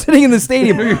 people sitting in the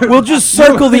stadium. We'll just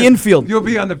circle the infield. You'll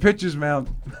be on the pitcher's mound.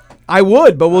 I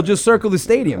would, but we'll just circle the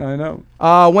stadium. I know.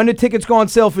 When do tickets go on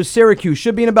sale for Syracuse?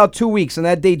 Should be in about 2 weeks, and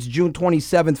that date's June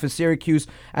 27th for Syracuse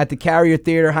at the Carrier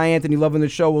Theater. Hi, Anthony, loving the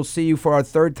show. We'll see you for our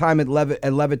 3rd time at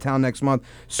Levittown next month.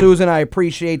 Susan, I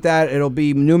appreciate that. It'll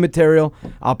be new material.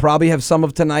 I'll probably have some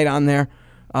of tonight on there,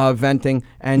 venting.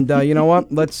 And you know what?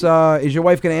 Let's. Is your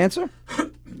wife going to answer?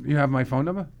 You have my phone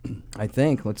number? I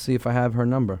think. Let's see if I have her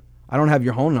number. I don't have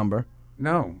your home number.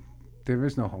 No, there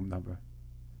is no home number.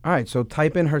 All right, so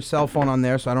type in her cell phone on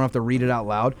there so I don't have to read it out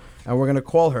loud, and we're going to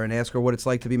call her and ask her what it's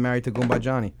like to be married to Goomba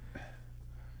Johnny.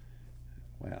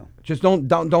 Well, just don't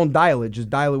dial it. Just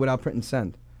dial it without print and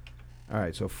send. All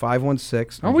right, so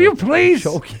 516. Oh, will you please?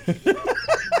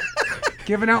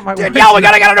 Giving out my. Danielle, we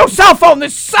gotta get a new cell phone.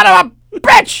 This son of a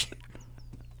bitch.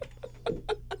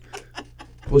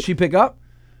 Will she pick up?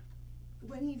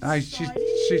 She's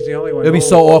the only one. It'll be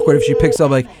so awkward if she picks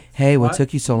up like, "Hey, what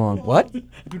took you so long?" What?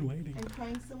 I've been waiting.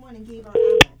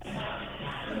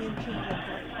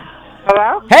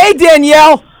 Hello? Hey,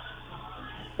 Danielle.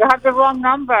 You have the wrong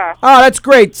number. Oh, that's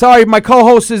great. Sorry, my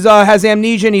co-host has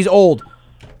amnesia and he's old.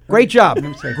 Great job.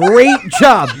 Great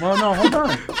job. Well, no, hold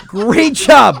on. Great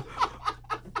job.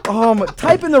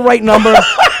 Type in the right number.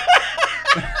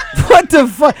 What the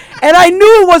fuck? And I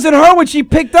knew it wasn't her when she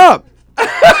picked up.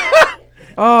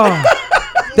 Oh.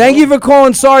 Thank you for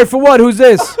calling. Sorry for what? Who's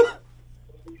this?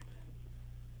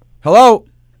 Hello?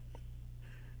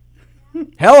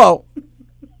 Hello?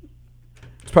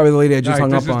 It's probably the lady I just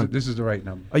hung up on. This is the right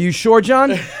number. Are you sure,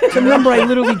 John? It's a number I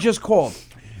literally just called.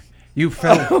 You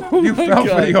fell for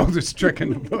the oldest trick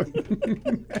in the book.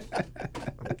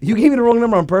 You gave me the wrong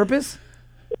number on purpose?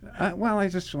 Well, I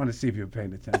just want to see if you're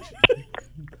paying attention.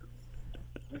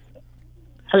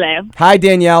 Hello. Hi,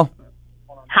 Danielle.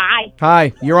 Hi.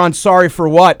 Hi. You're on Sorry for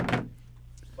What?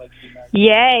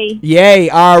 Yay. Yay.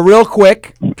 Real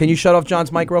quick. Can you shut off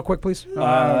John's mic real quick, please?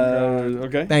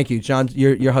 Okay. Thank you, John.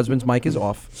 Your husband's mic is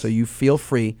off, so you feel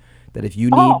free that if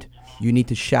you need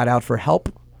to shout out for help,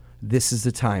 this is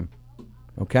the time.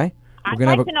 Okay? I'd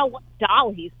like to know what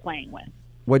doll he's playing with.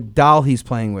 What doll he's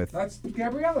playing with. That's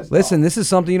Gabriella's doll. Listen, this is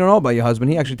something you don't know about your husband.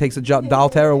 He actually takes a doll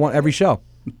terror every show.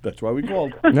 That's why we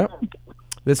called. Yep.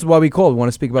 This is why we called. We want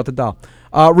to speak about the doll.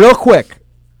 Real quick,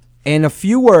 in a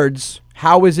few words,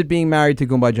 how is it being married to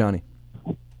Goomba Johnny?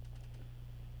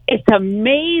 It's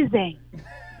amazing.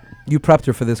 You prepped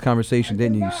her for this conversation,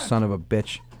 didn't you, you son of a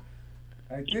bitch?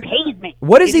 He pays me.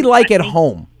 What is he like at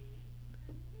home?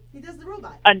 He does the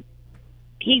robot.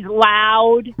 He's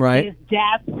loud. Right. He's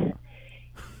deaf.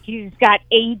 He's got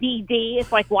ADD.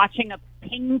 It's like watching a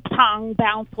ping pong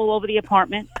bounce all over the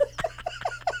apartment.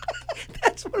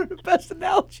 That's one of the best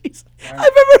analogies I've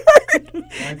ever heard.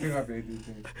 I think I've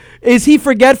ADD. Is he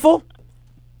forgetful?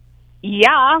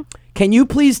 Yeah. Can you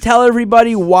please tell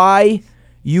everybody why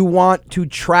you want to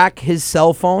track his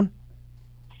cell phone?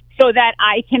 So that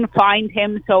I can find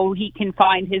him so he can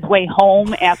find his way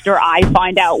home after I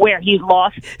find out where he's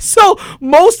lost. So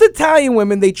most Italian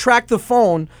women, they track the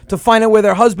phone to find out where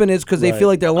their husband is because they feel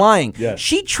like they're lying. Yes.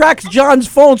 She tracks John's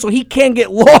phone so he can't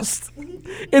get lost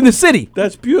in the city.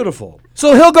 That's beautiful.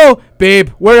 So he'll go, babe,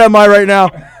 where am I right now?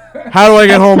 How do I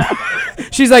get home?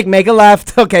 She's like, make a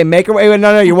left. Okay, make a way.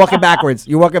 No, you're walking backwards.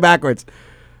 You're walking backwards.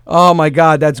 Oh my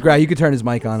God, that's great. You could turn his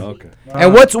mic on. Okay.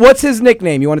 And what's his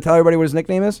nickname? You want to tell everybody what his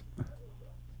nickname is?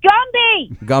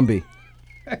 Gumby. Gumby.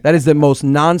 That is the most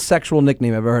non-sexual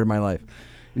nickname I've ever heard in my life.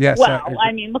 Yes. Well,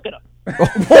 I mean, look at him.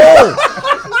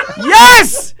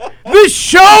 Yes! The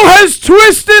show has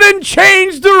twisted and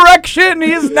changed direction.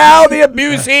 He is now the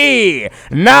abusee,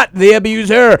 not the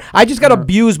abuser. I just got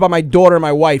abused by my daughter and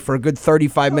my wife for a good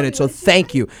 35 minutes, so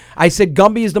thank you. I said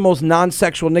Gumby is the most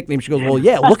non-sexual nickname. She goes, well,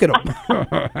 yeah, look at him.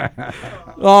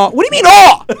 What do you mean,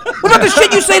 oh? What about the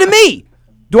shit you say to me?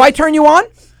 Do I turn you on?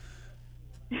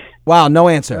 Wow, no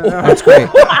answer. That's great.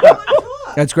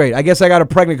 That's great. I guess I got her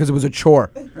pregnant because it was a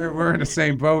chore. We're in the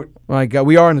same boat. My God,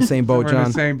 we are in the same boat, We're John. in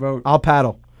the same boat. I'll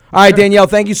paddle. All right, Danielle,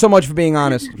 thank you so much for being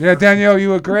honest. Yeah, Danielle,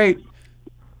 you were great.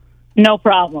 No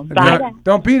problem. Bye.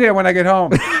 Don't be there when I get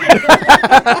home.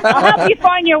 I'll help you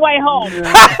find your way home.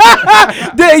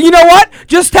 You know what?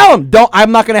 Just tell him.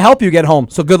 I'm not going to help you get home,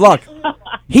 so good luck.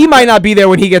 He might not be there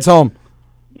when he gets home.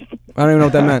 I don't even know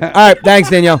what that meant. All right, thanks,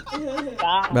 Danielle.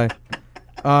 Bye.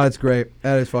 Oh, that's great.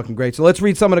 That is fucking great. So let's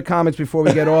read some of the comments before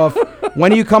we get off.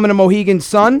 When are you coming to Mohegan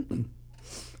Sun?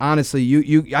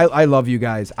 Honestly, I love you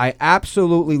guys. I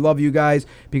absolutely love you guys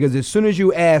because as soon as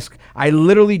you ask, I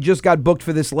literally just got booked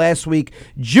for this last week.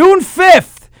 June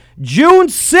 5th, June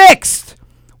 6th,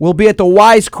 we'll be at the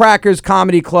Wisecrackers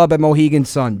Comedy Club at Mohegan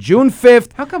Sun. June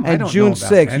 5th and June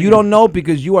 6th. You don't know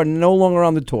because you are no longer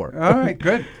on the tour. All right,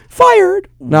 good. Fired.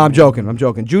 No, I'm joking.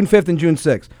 June 5th and June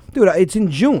 6th. Dude, it's in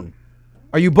June.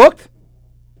 Are you booked?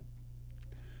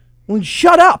 Well,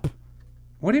 shut up.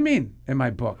 What do you mean, am I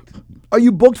booked? Are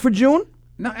you booked for June?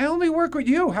 No, I only work with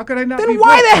you. How could I not be Then booked?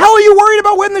 why the hell are you worried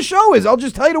about when the show is? I'll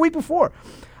just tell you the week before.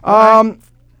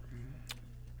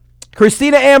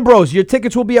 Christina Ambrose, your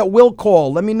tickets will be at Will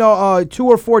Call. Let me know 2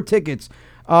 or 4 tickets.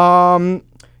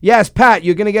 Yes, Pat,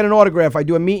 you're going to get an autograph. I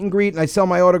do a meet and greet, and I sell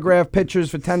my autograph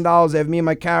pictures for $10. They have me and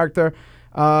my character.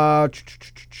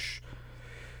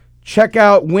 Check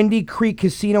out Windy Creek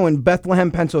Casino in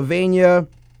Bethlehem, Pennsylvania.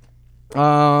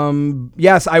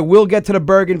 Yes, I will get to the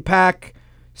Bergen Pack.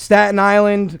 Staten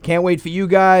Island, can't wait for you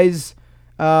guys.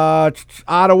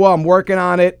 Ottawa, I'm working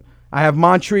on it. I have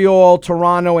Montreal,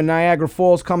 Toronto, and Niagara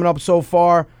Falls coming up so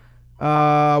far.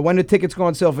 When the tickets go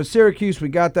on sale for Syracuse, we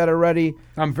got that already.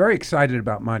 I'm very excited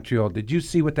about Montreal. Did you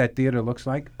see what that theater looks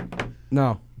like?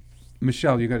 No.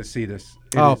 Michelle, you got to see this.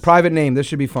 Private name. This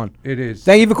should be fun. It is.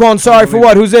 Thank you for calling. Sorry for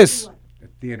what? Who's this? A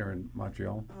theater in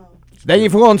Montreal. Thank you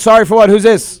for calling. Sorry for what? Who's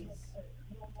this?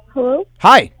 Hello?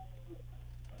 Hi.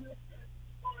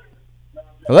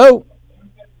 Hello?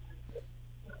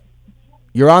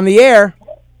 You're on the air.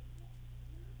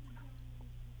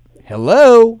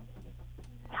 Hello?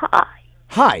 Hi.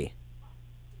 Hi.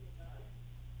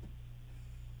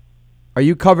 Are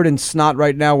you covered in snot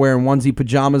right now wearing onesie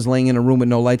pajamas laying in a room with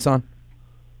no lights on?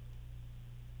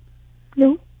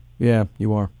 No. Yeah,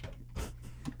 you are.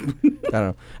 I don't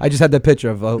know. I just had that picture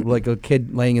of like a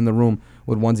kid laying in the room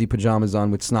with onesie pajamas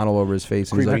on with snot all over his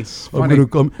face. And he's like, I'm going to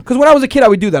come. Because when I was a kid, I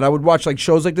would do that. I would watch like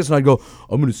shows like this and I'd go,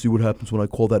 I'm going to see what happens when I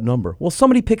call that number. Well,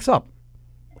 somebody picks up.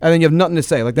 And then you have nothing to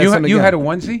say. Like that's You had a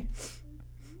onesie?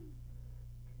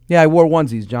 Yeah, I wore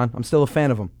onesies, John. I'm still a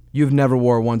fan of them. You've never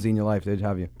wore a onesie in your life,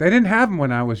 have you? They didn't have them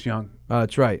when I was young.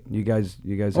 That's right. You guys.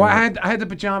 Well, I had the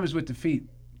pajamas with the feet.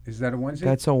 Is that a onesie?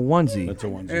 That's a onesie. That's a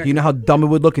onesie. Do you know how dumb it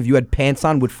would look if you had pants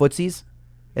on with footsies?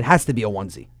 It has to be a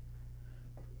onesie.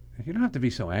 You don't have to be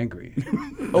so angry.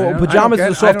 Pajamas is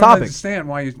a soft topic. I don't understand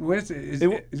why you. Where's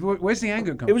the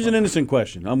anger come from? It was an innocent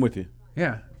question. I'm with you.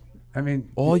 Yeah, I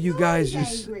mean, all you guys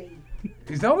just.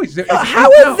 He's always.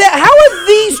 How are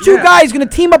these two guys going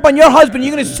to team up on your husband?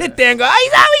 You're going to sit there and go,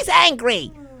 he's always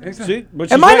angry. See,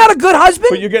 but am I not a good husband?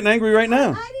 But you're getting angry right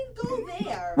now.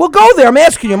 Well, go there. I'm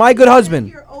asking you. Am I a good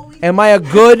husband? Am I a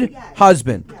good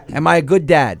husband? Yes. Am I a good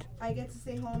dad? I get to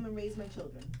stay home and raise my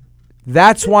children.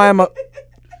 That's why I'm a...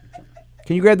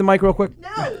 Can you grab the mic real quick?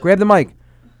 No. Grab the mic.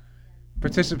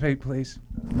 Participate, please.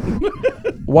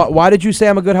 Why did you say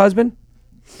I'm a good husband?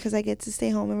 Because I get to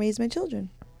stay home and raise my children.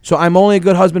 So I'm only a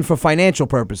good husband for financial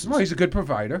purposes. Well, he's a good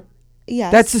provider.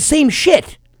 Yes. That's the same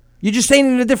shit. You're just saying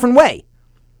it in a different way.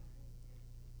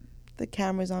 The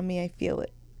camera's on me. I feel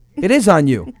it. It is on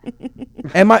you.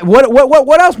 Am I?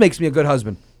 What else makes me a good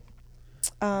husband?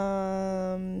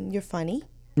 You're funny.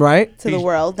 Right. To the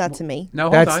world, not to me. No,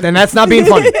 hold on. Then that's not being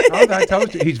funny. Hold on, tell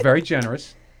us, he's very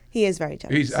generous. He is very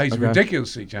generous. He's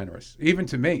ridiculously generous, even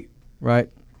to me. Right.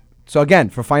 So again,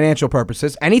 for financial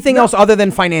purposes, anything else other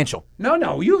than financial?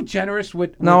 No, you're generous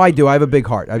with. No, I do. I have a big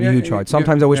heart. I have a huge heart.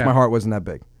 Sometimes I wish my heart wasn't that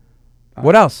big.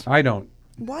 What else? I don't.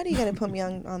 Why do you gotta put me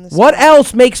on the spot? What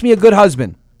else makes me a good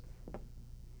husband?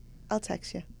 I'll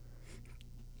text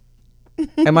you.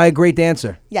 Am I a great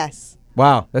dancer? Yes.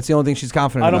 Wow, that's the only thing she's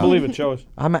confident I don't about. believe it. Show us.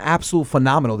 I'm an absolute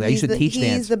phenomenal. I used to teach He's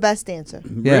dance. the best dancer.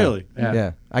 Yeah. Really?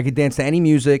 Yeah. I could dance to any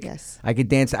music. Yes. I could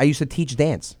dance. I used to teach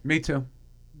dance. Me too.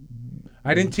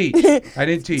 I didn't teach. I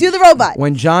didn't teach. Do the robot.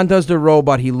 When John does the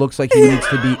robot, he looks like he needs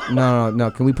to be.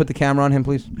 No. Can we put the camera on him,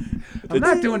 please? I'm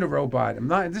not doing the robot. I'm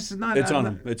not. This is not. It's on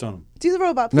him. It's on him. Do the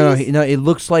robot, please. No. It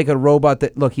looks like a robot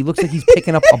that. Look, he looks like he's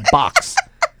picking up a box.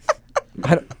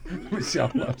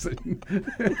 Michelle loves it.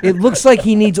 It looks like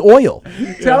he needs oil.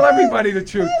 Tell everybody the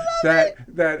truth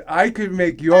that I could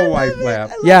make your wife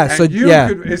laugh. Yeah. and So you yeah.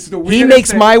 could, it's the He weirdest makes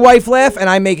thing. my wife laugh, and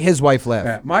I make his wife laugh.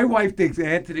 Yeah, my wife thinks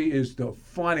Anthony is the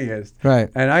funniest. Right.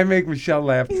 And I make Michelle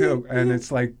laugh too. And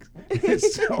it's like,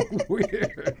 it's so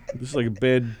weird. This is like a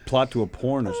bad plot to a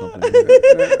porn or something.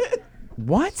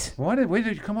 What? Where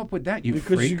did you come up with that, you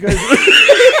Because freak? you guys.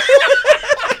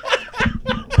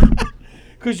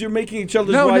 Because you're making each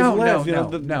other's No, wives no, laugh.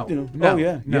 no. Oh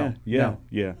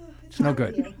yeah. It's no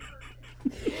good.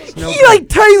 It's no He good. like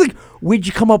tell you like, where'd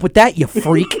you come up with that, you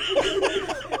freak?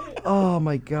 Oh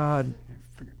my God.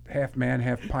 Half man,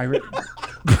 half pirate.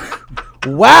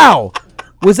 Wow.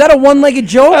 Was that a one-legged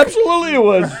joke? Absolutely, it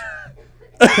was.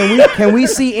 Can we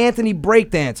see Anthony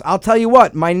breakdance? I'll tell you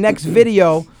what. My next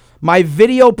video, my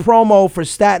video promo for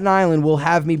Staten Island will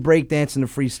have me breakdance in the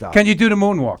freestyle. Can you do the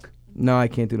moonwalk? No, I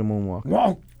can't do the moonwalk.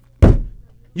 Whoa.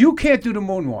 You can't do the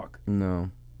moonwalk.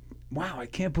 No. Wow, I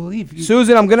can't believe you.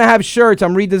 Susan, I'm gonna have shirts.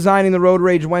 I'm redesigning the Road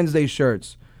Rage Wednesday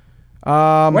shirts.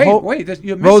 Wait,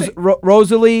 you're missing.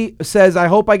 Rosalie says, I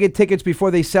hope I get tickets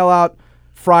before they sell out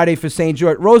Friday for St.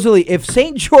 George. Rosalie, if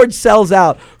St. George sells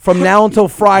out from now until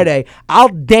Friday, I'll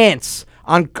dance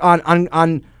on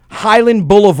Highland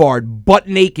Boulevard butt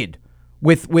naked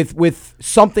with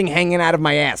something hanging out of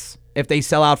my ass if they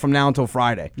sell out from now until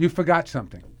Friday. You forgot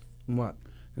something. What?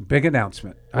 A big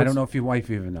announcement. I don't know if your wife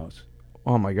even knows.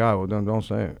 Oh my God! Well, don't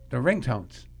say it. The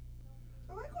ringtones.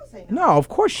 No, of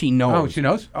course she knows. Oh, she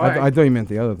knows? All I right. thought you meant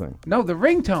the other thing. No, the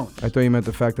ringtones. I thought you meant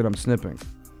the fact that I'm snipping.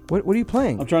 What are you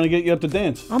playing? I'm trying to get you up to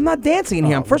dance. I'm not dancing in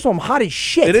here. First of all, I'm hot as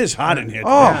shit. It is hot in here.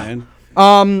 Oh. Man.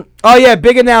 Oh yeah,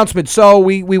 big announcement. So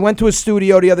we went to a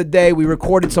studio the other day. We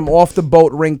recorded some off the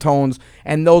boat ringtones,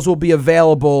 and those will be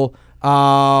available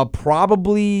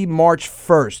probably March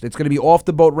 1st. It's going to be off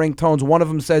the boat ringtones. One of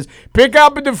them says, "Pick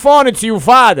up the phone. It's your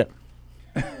father."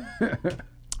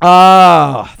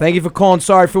 Thank you for calling.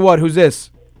 Sorry for what? Who's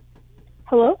this?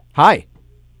 Hello? Hi.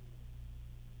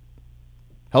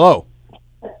 Hello.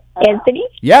 Anthony?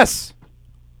 Yes.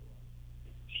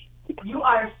 You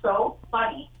are so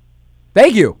funny.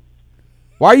 Thank you.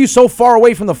 Why are you so far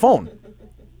away from the phone?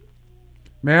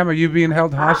 Ma'am, are you being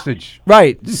held hostage?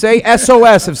 Right. Say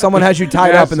SOS if someone has you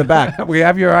tied up in the back. We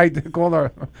have your ID. Call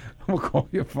our. We'll call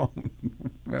your phone.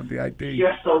 We have the ID.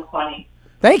 You're so funny.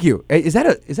 Thanь you. Is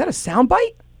that a sound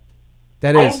bite?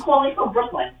 That I is. am calling from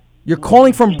Brooklyn. You're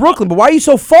calling from Brooklyn, but why are you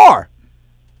so far?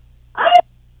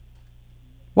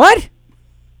 What?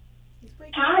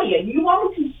 Hi, you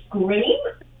want me to scream?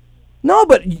 No,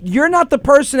 but you're not the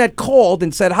person that called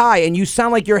and said hi, and you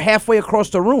sound like you're halfway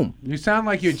across the room. You sound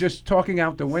like you're just talking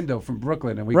out the window from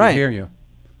Brooklyn, and we Right. can hear you.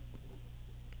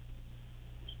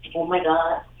 Oh my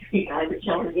God, you guys are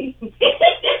killing me.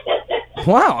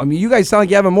 Wow. I mean, you guys sound like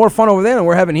you're having more fun over there than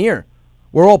we're having here.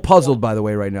 We're all puzzled, by the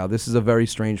way, right now. This is a very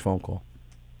strange phone call.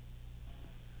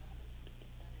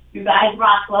 You guys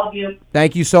rock. Love you.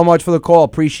 Thank you so much for the call.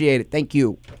 Appreciate it. Thank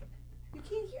you. You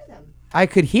can't hear them. I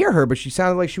could hear her, but she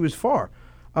sounded like she was far.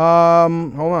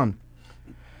 Hold on.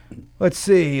 Let's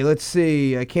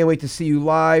see. I can't wait to see you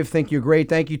live. Think you're great.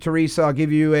 Thank you, Teresa. I'll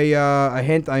give you a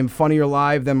hint. I'm funnier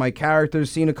live than my characters.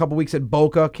 Seen a couple weeks at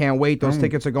Boca. Can't wait. Those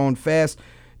tickets are going fast.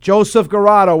 Joseph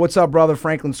Garado. What's up, brother?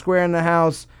 Franklin Square in the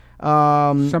house.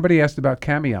 Somebody asked about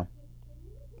Cameo.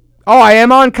 Oh, I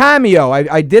am on Cameo.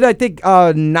 I did, I think,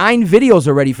 9 videos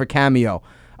already for Cameo.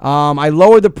 I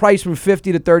lowered the price from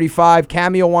 $50 to $35.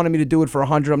 Cameo wanted me to do it for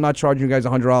 $100. I'm not charging you guys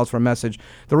 $100 for a message.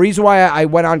 The reason why I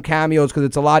went on Cameo is because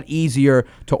it's a lot easier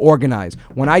to organize.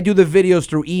 When I do the videos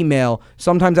through email,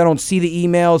 sometimes I don't see the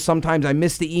emails. Sometimes I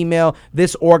miss the email.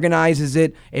 This organizes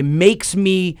it. It makes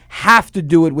me have to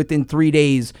do it within 3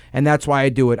 days, and that's why I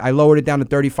do it. I lowered it down to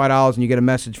 $35, and you get a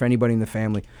message for anybody in the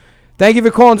family. Thank you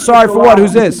for calling. Sorry for what?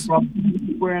 Who's this?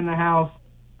 We're in the house.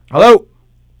 Hello?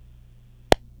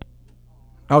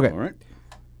 Okay. All right.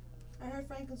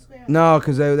 No,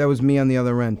 because that was me on the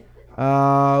other end.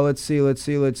 Let's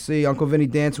see. Uncle Vinny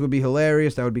dancing would be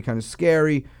hilarious. That would be kind of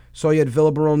scary. Saw you at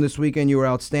Villa Barone this weekend. You were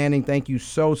outstanding. Thank you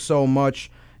so much.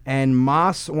 And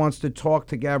Mas wants to talk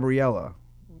to Gabriella.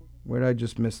 Where did I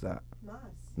just miss that? Mas.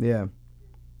 Yeah.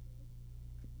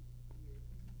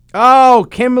 Oh,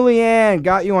 Kimberly Ann,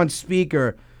 got you on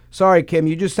speaker. Sorry, Kim,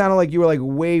 you just sounded like you were like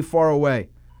way far away.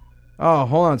 Oh,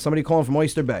 hold on, somebody calling from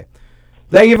Oyster Bay.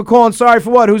 Thank you for calling. Sorry for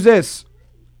what? Who's this?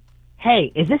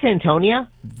 Hey, is this Antonia?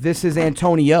 This is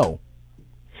Antonio.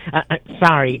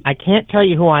 Sorry, I can't tell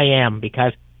you who I am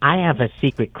because I have a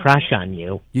secret crush on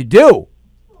you. You do?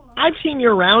 I've seen you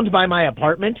around by my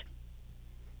apartment.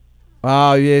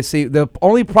 Oh, yeah, see, the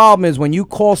only problem is when you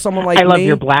call someone like me... I love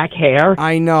your black hair.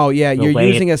 I know, yeah, The you're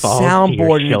way using it a falls to your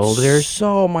soundboard. And shoulders. it's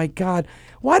so, my God.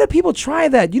 Why do people try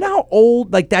that? You know how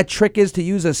old, like, that trick is to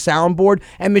use a soundboard?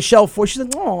 And Michelle Ford, she's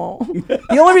like, oh.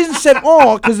 The only reason she said,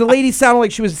 oh, because the lady sounded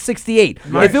like she was 68.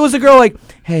 If it was a girl like,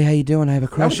 hey, how you doing? I have a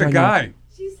crush on you. That was a guy.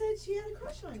 She said she had a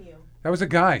crush on you. That was a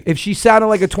guy. If she sounded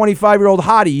like a 25-year-old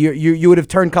hottie, you would have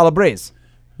turned Calabrese.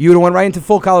 You would have went right into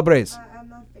full Calabrese. I'm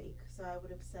not fake, so I would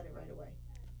have said it right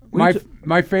away.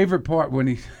 My favorite part when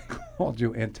he called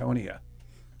you Antonia.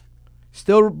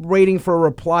 Still waiting for a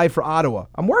reply for Ottawa.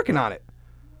 I'm working on it.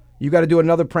 You got to do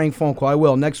another prank phone call. I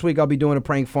will. Next week I'll be doing a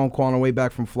prank phone call on our way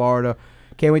back from Florida.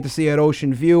 Can't wait to see you at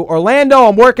Ocean View. Orlando,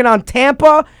 I'm working on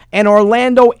Tampa and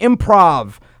Orlando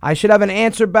Improv. I should have an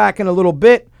answer back in a little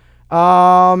bit.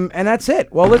 And that's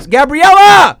it. Well,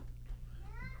 Gabriella!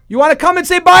 You want to come and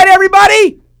say bye to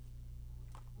everybody?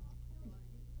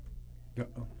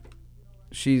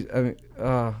 She's,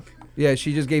 yeah,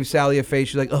 she just gave Sally a face.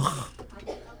 She's like, ugh.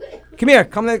 Come here.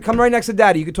 Come right next to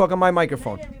Daddy. You can talk on my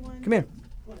microphone. Come here.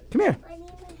 Come here.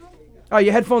 Oh,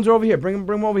 your headphones are over here. Bring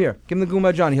them over here. Give him the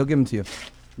Goomba Johnny. He'll give them to you.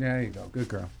 Yeah, there you go. Good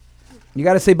girl. You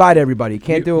got to say bye to everybody. You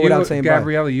can't do it without saying bye.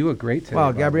 Gabriella, you were great today.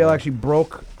 Wow, Gabriella actually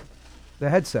broke the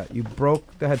headset. You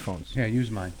broke the headphones. Yeah,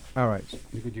 use mine. All right.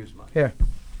 You could use mine. Here.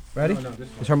 Ready? No,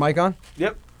 Is her mic on?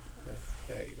 Yep.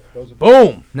 There you go.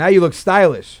 Boom. Now you look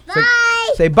stylish. Bye.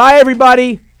 Say bye,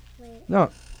 everybody. No.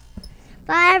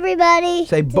 Bye, everybody.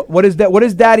 Say, what is that? What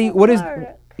is Daddy? What is?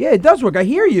 Yeah, it does work. I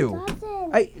hear you.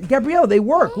 Gabriella, they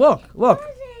work. Look.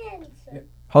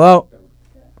 Hello?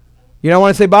 You don't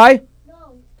want to say bye?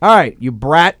 No. All right, you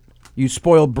brat. You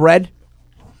spoiled bread.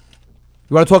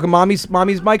 You want to talk in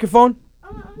mommy's microphone?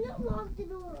 I'm going to lock the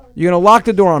door on You're going to lock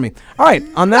the door on me. All right,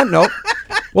 on that note,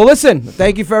 well, listen,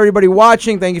 thank you for everybody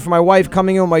watching. Thank you for my wife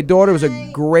coming in with my daughter. It was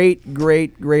a great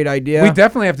idea. We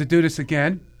definitely have to do this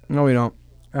again. No, we don't.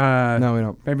 No, we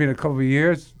don't. Maybe in a couple of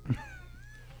years.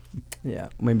 Yeah,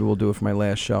 maybe we'll do it for my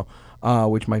last show,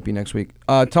 which might be next week.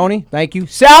 Tony, thank you.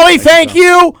 Sally, thank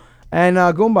you. And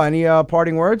Goomba, any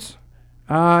parting words?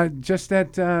 Just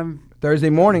that Thursday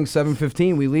morning,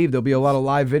 7:15, we leave. There'll be a lot of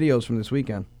live videos from this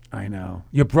weekend. I know.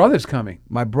 Your brother's coming.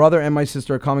 My brother and my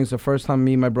sister are coming. It's the first time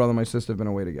me, my brother, and my sister have been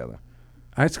away together.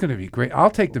 That's going to be great. I'll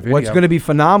take the video. What's going to be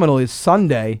phenomenal is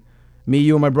Sunday, me,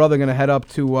 you, and my brother are going to head up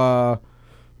to, I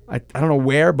don't know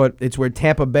where, but it's where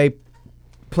Tampa Bay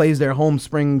plays their home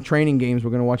spring training games.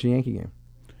 We're going to watch a Yankee game.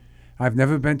 I've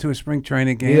never been to a spring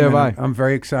training game. Neither have I. I'm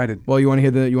very excited. Well, you want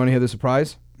to hear the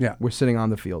surprise? Yeah. We're sitting on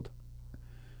the field.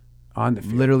 On the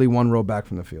field. Literally one row back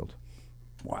from the field.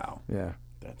 Wow. Yeah.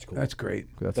 That's cool. That's great.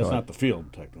 That's not the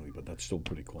field, technically, but that's still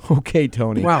pretty cool. Okay,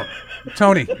 Tony. Wow.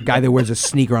 Tony. Guy that wears a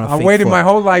sneaker on a I fake waited foot. my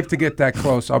whole life to get that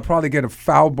close. I'll probably get a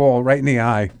foul ball right in the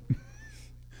eye.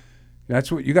 That's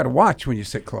what you got to watch when you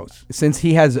sit close. Since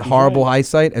he has horrible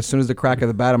eyesight, as soon as the crack of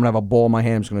the bat, I'm going to have a ball in my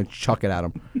hand. I'm just going to chuck it at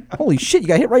him. Holy shit, you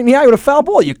got hit right in the eye with a foul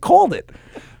ball. You called it.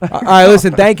 All right,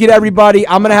 listen, thank you to everybody.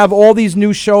 I'm going to have all these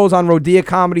new shows on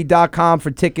rodiacomedy.com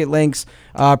for ticket links.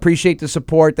 Appreciate the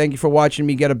support. Thank you for watching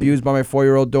me get abused by my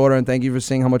 4-year-old daughter, and thank you for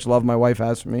seeing how much love my wife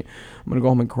has for me. I'm going to go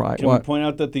home and cry. Can we point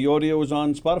out that the audio is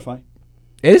on Spotify?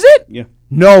 Is it? Yeah.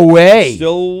 No way.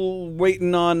 Still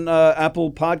waiting on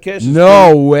Apple Podcasts.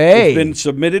 No way. It's been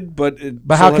submitted, but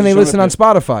how can they listen on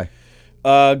Spotify?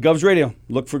 Govs Radio.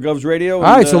 Look for Govs Radio.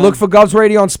 All right, so look for Govs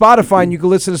Radio on Spotify, and you can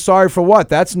listen to Sorry for What.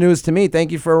 That's news to me.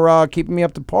 Thank you for keeping me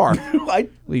up to par.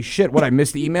 Holy shit, what, I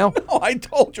missed the email? No, I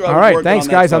told you I All was right, working thanks, on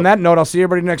that guys. stuff. On that note, I'll see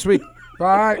everybody next week.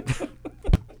 Bye.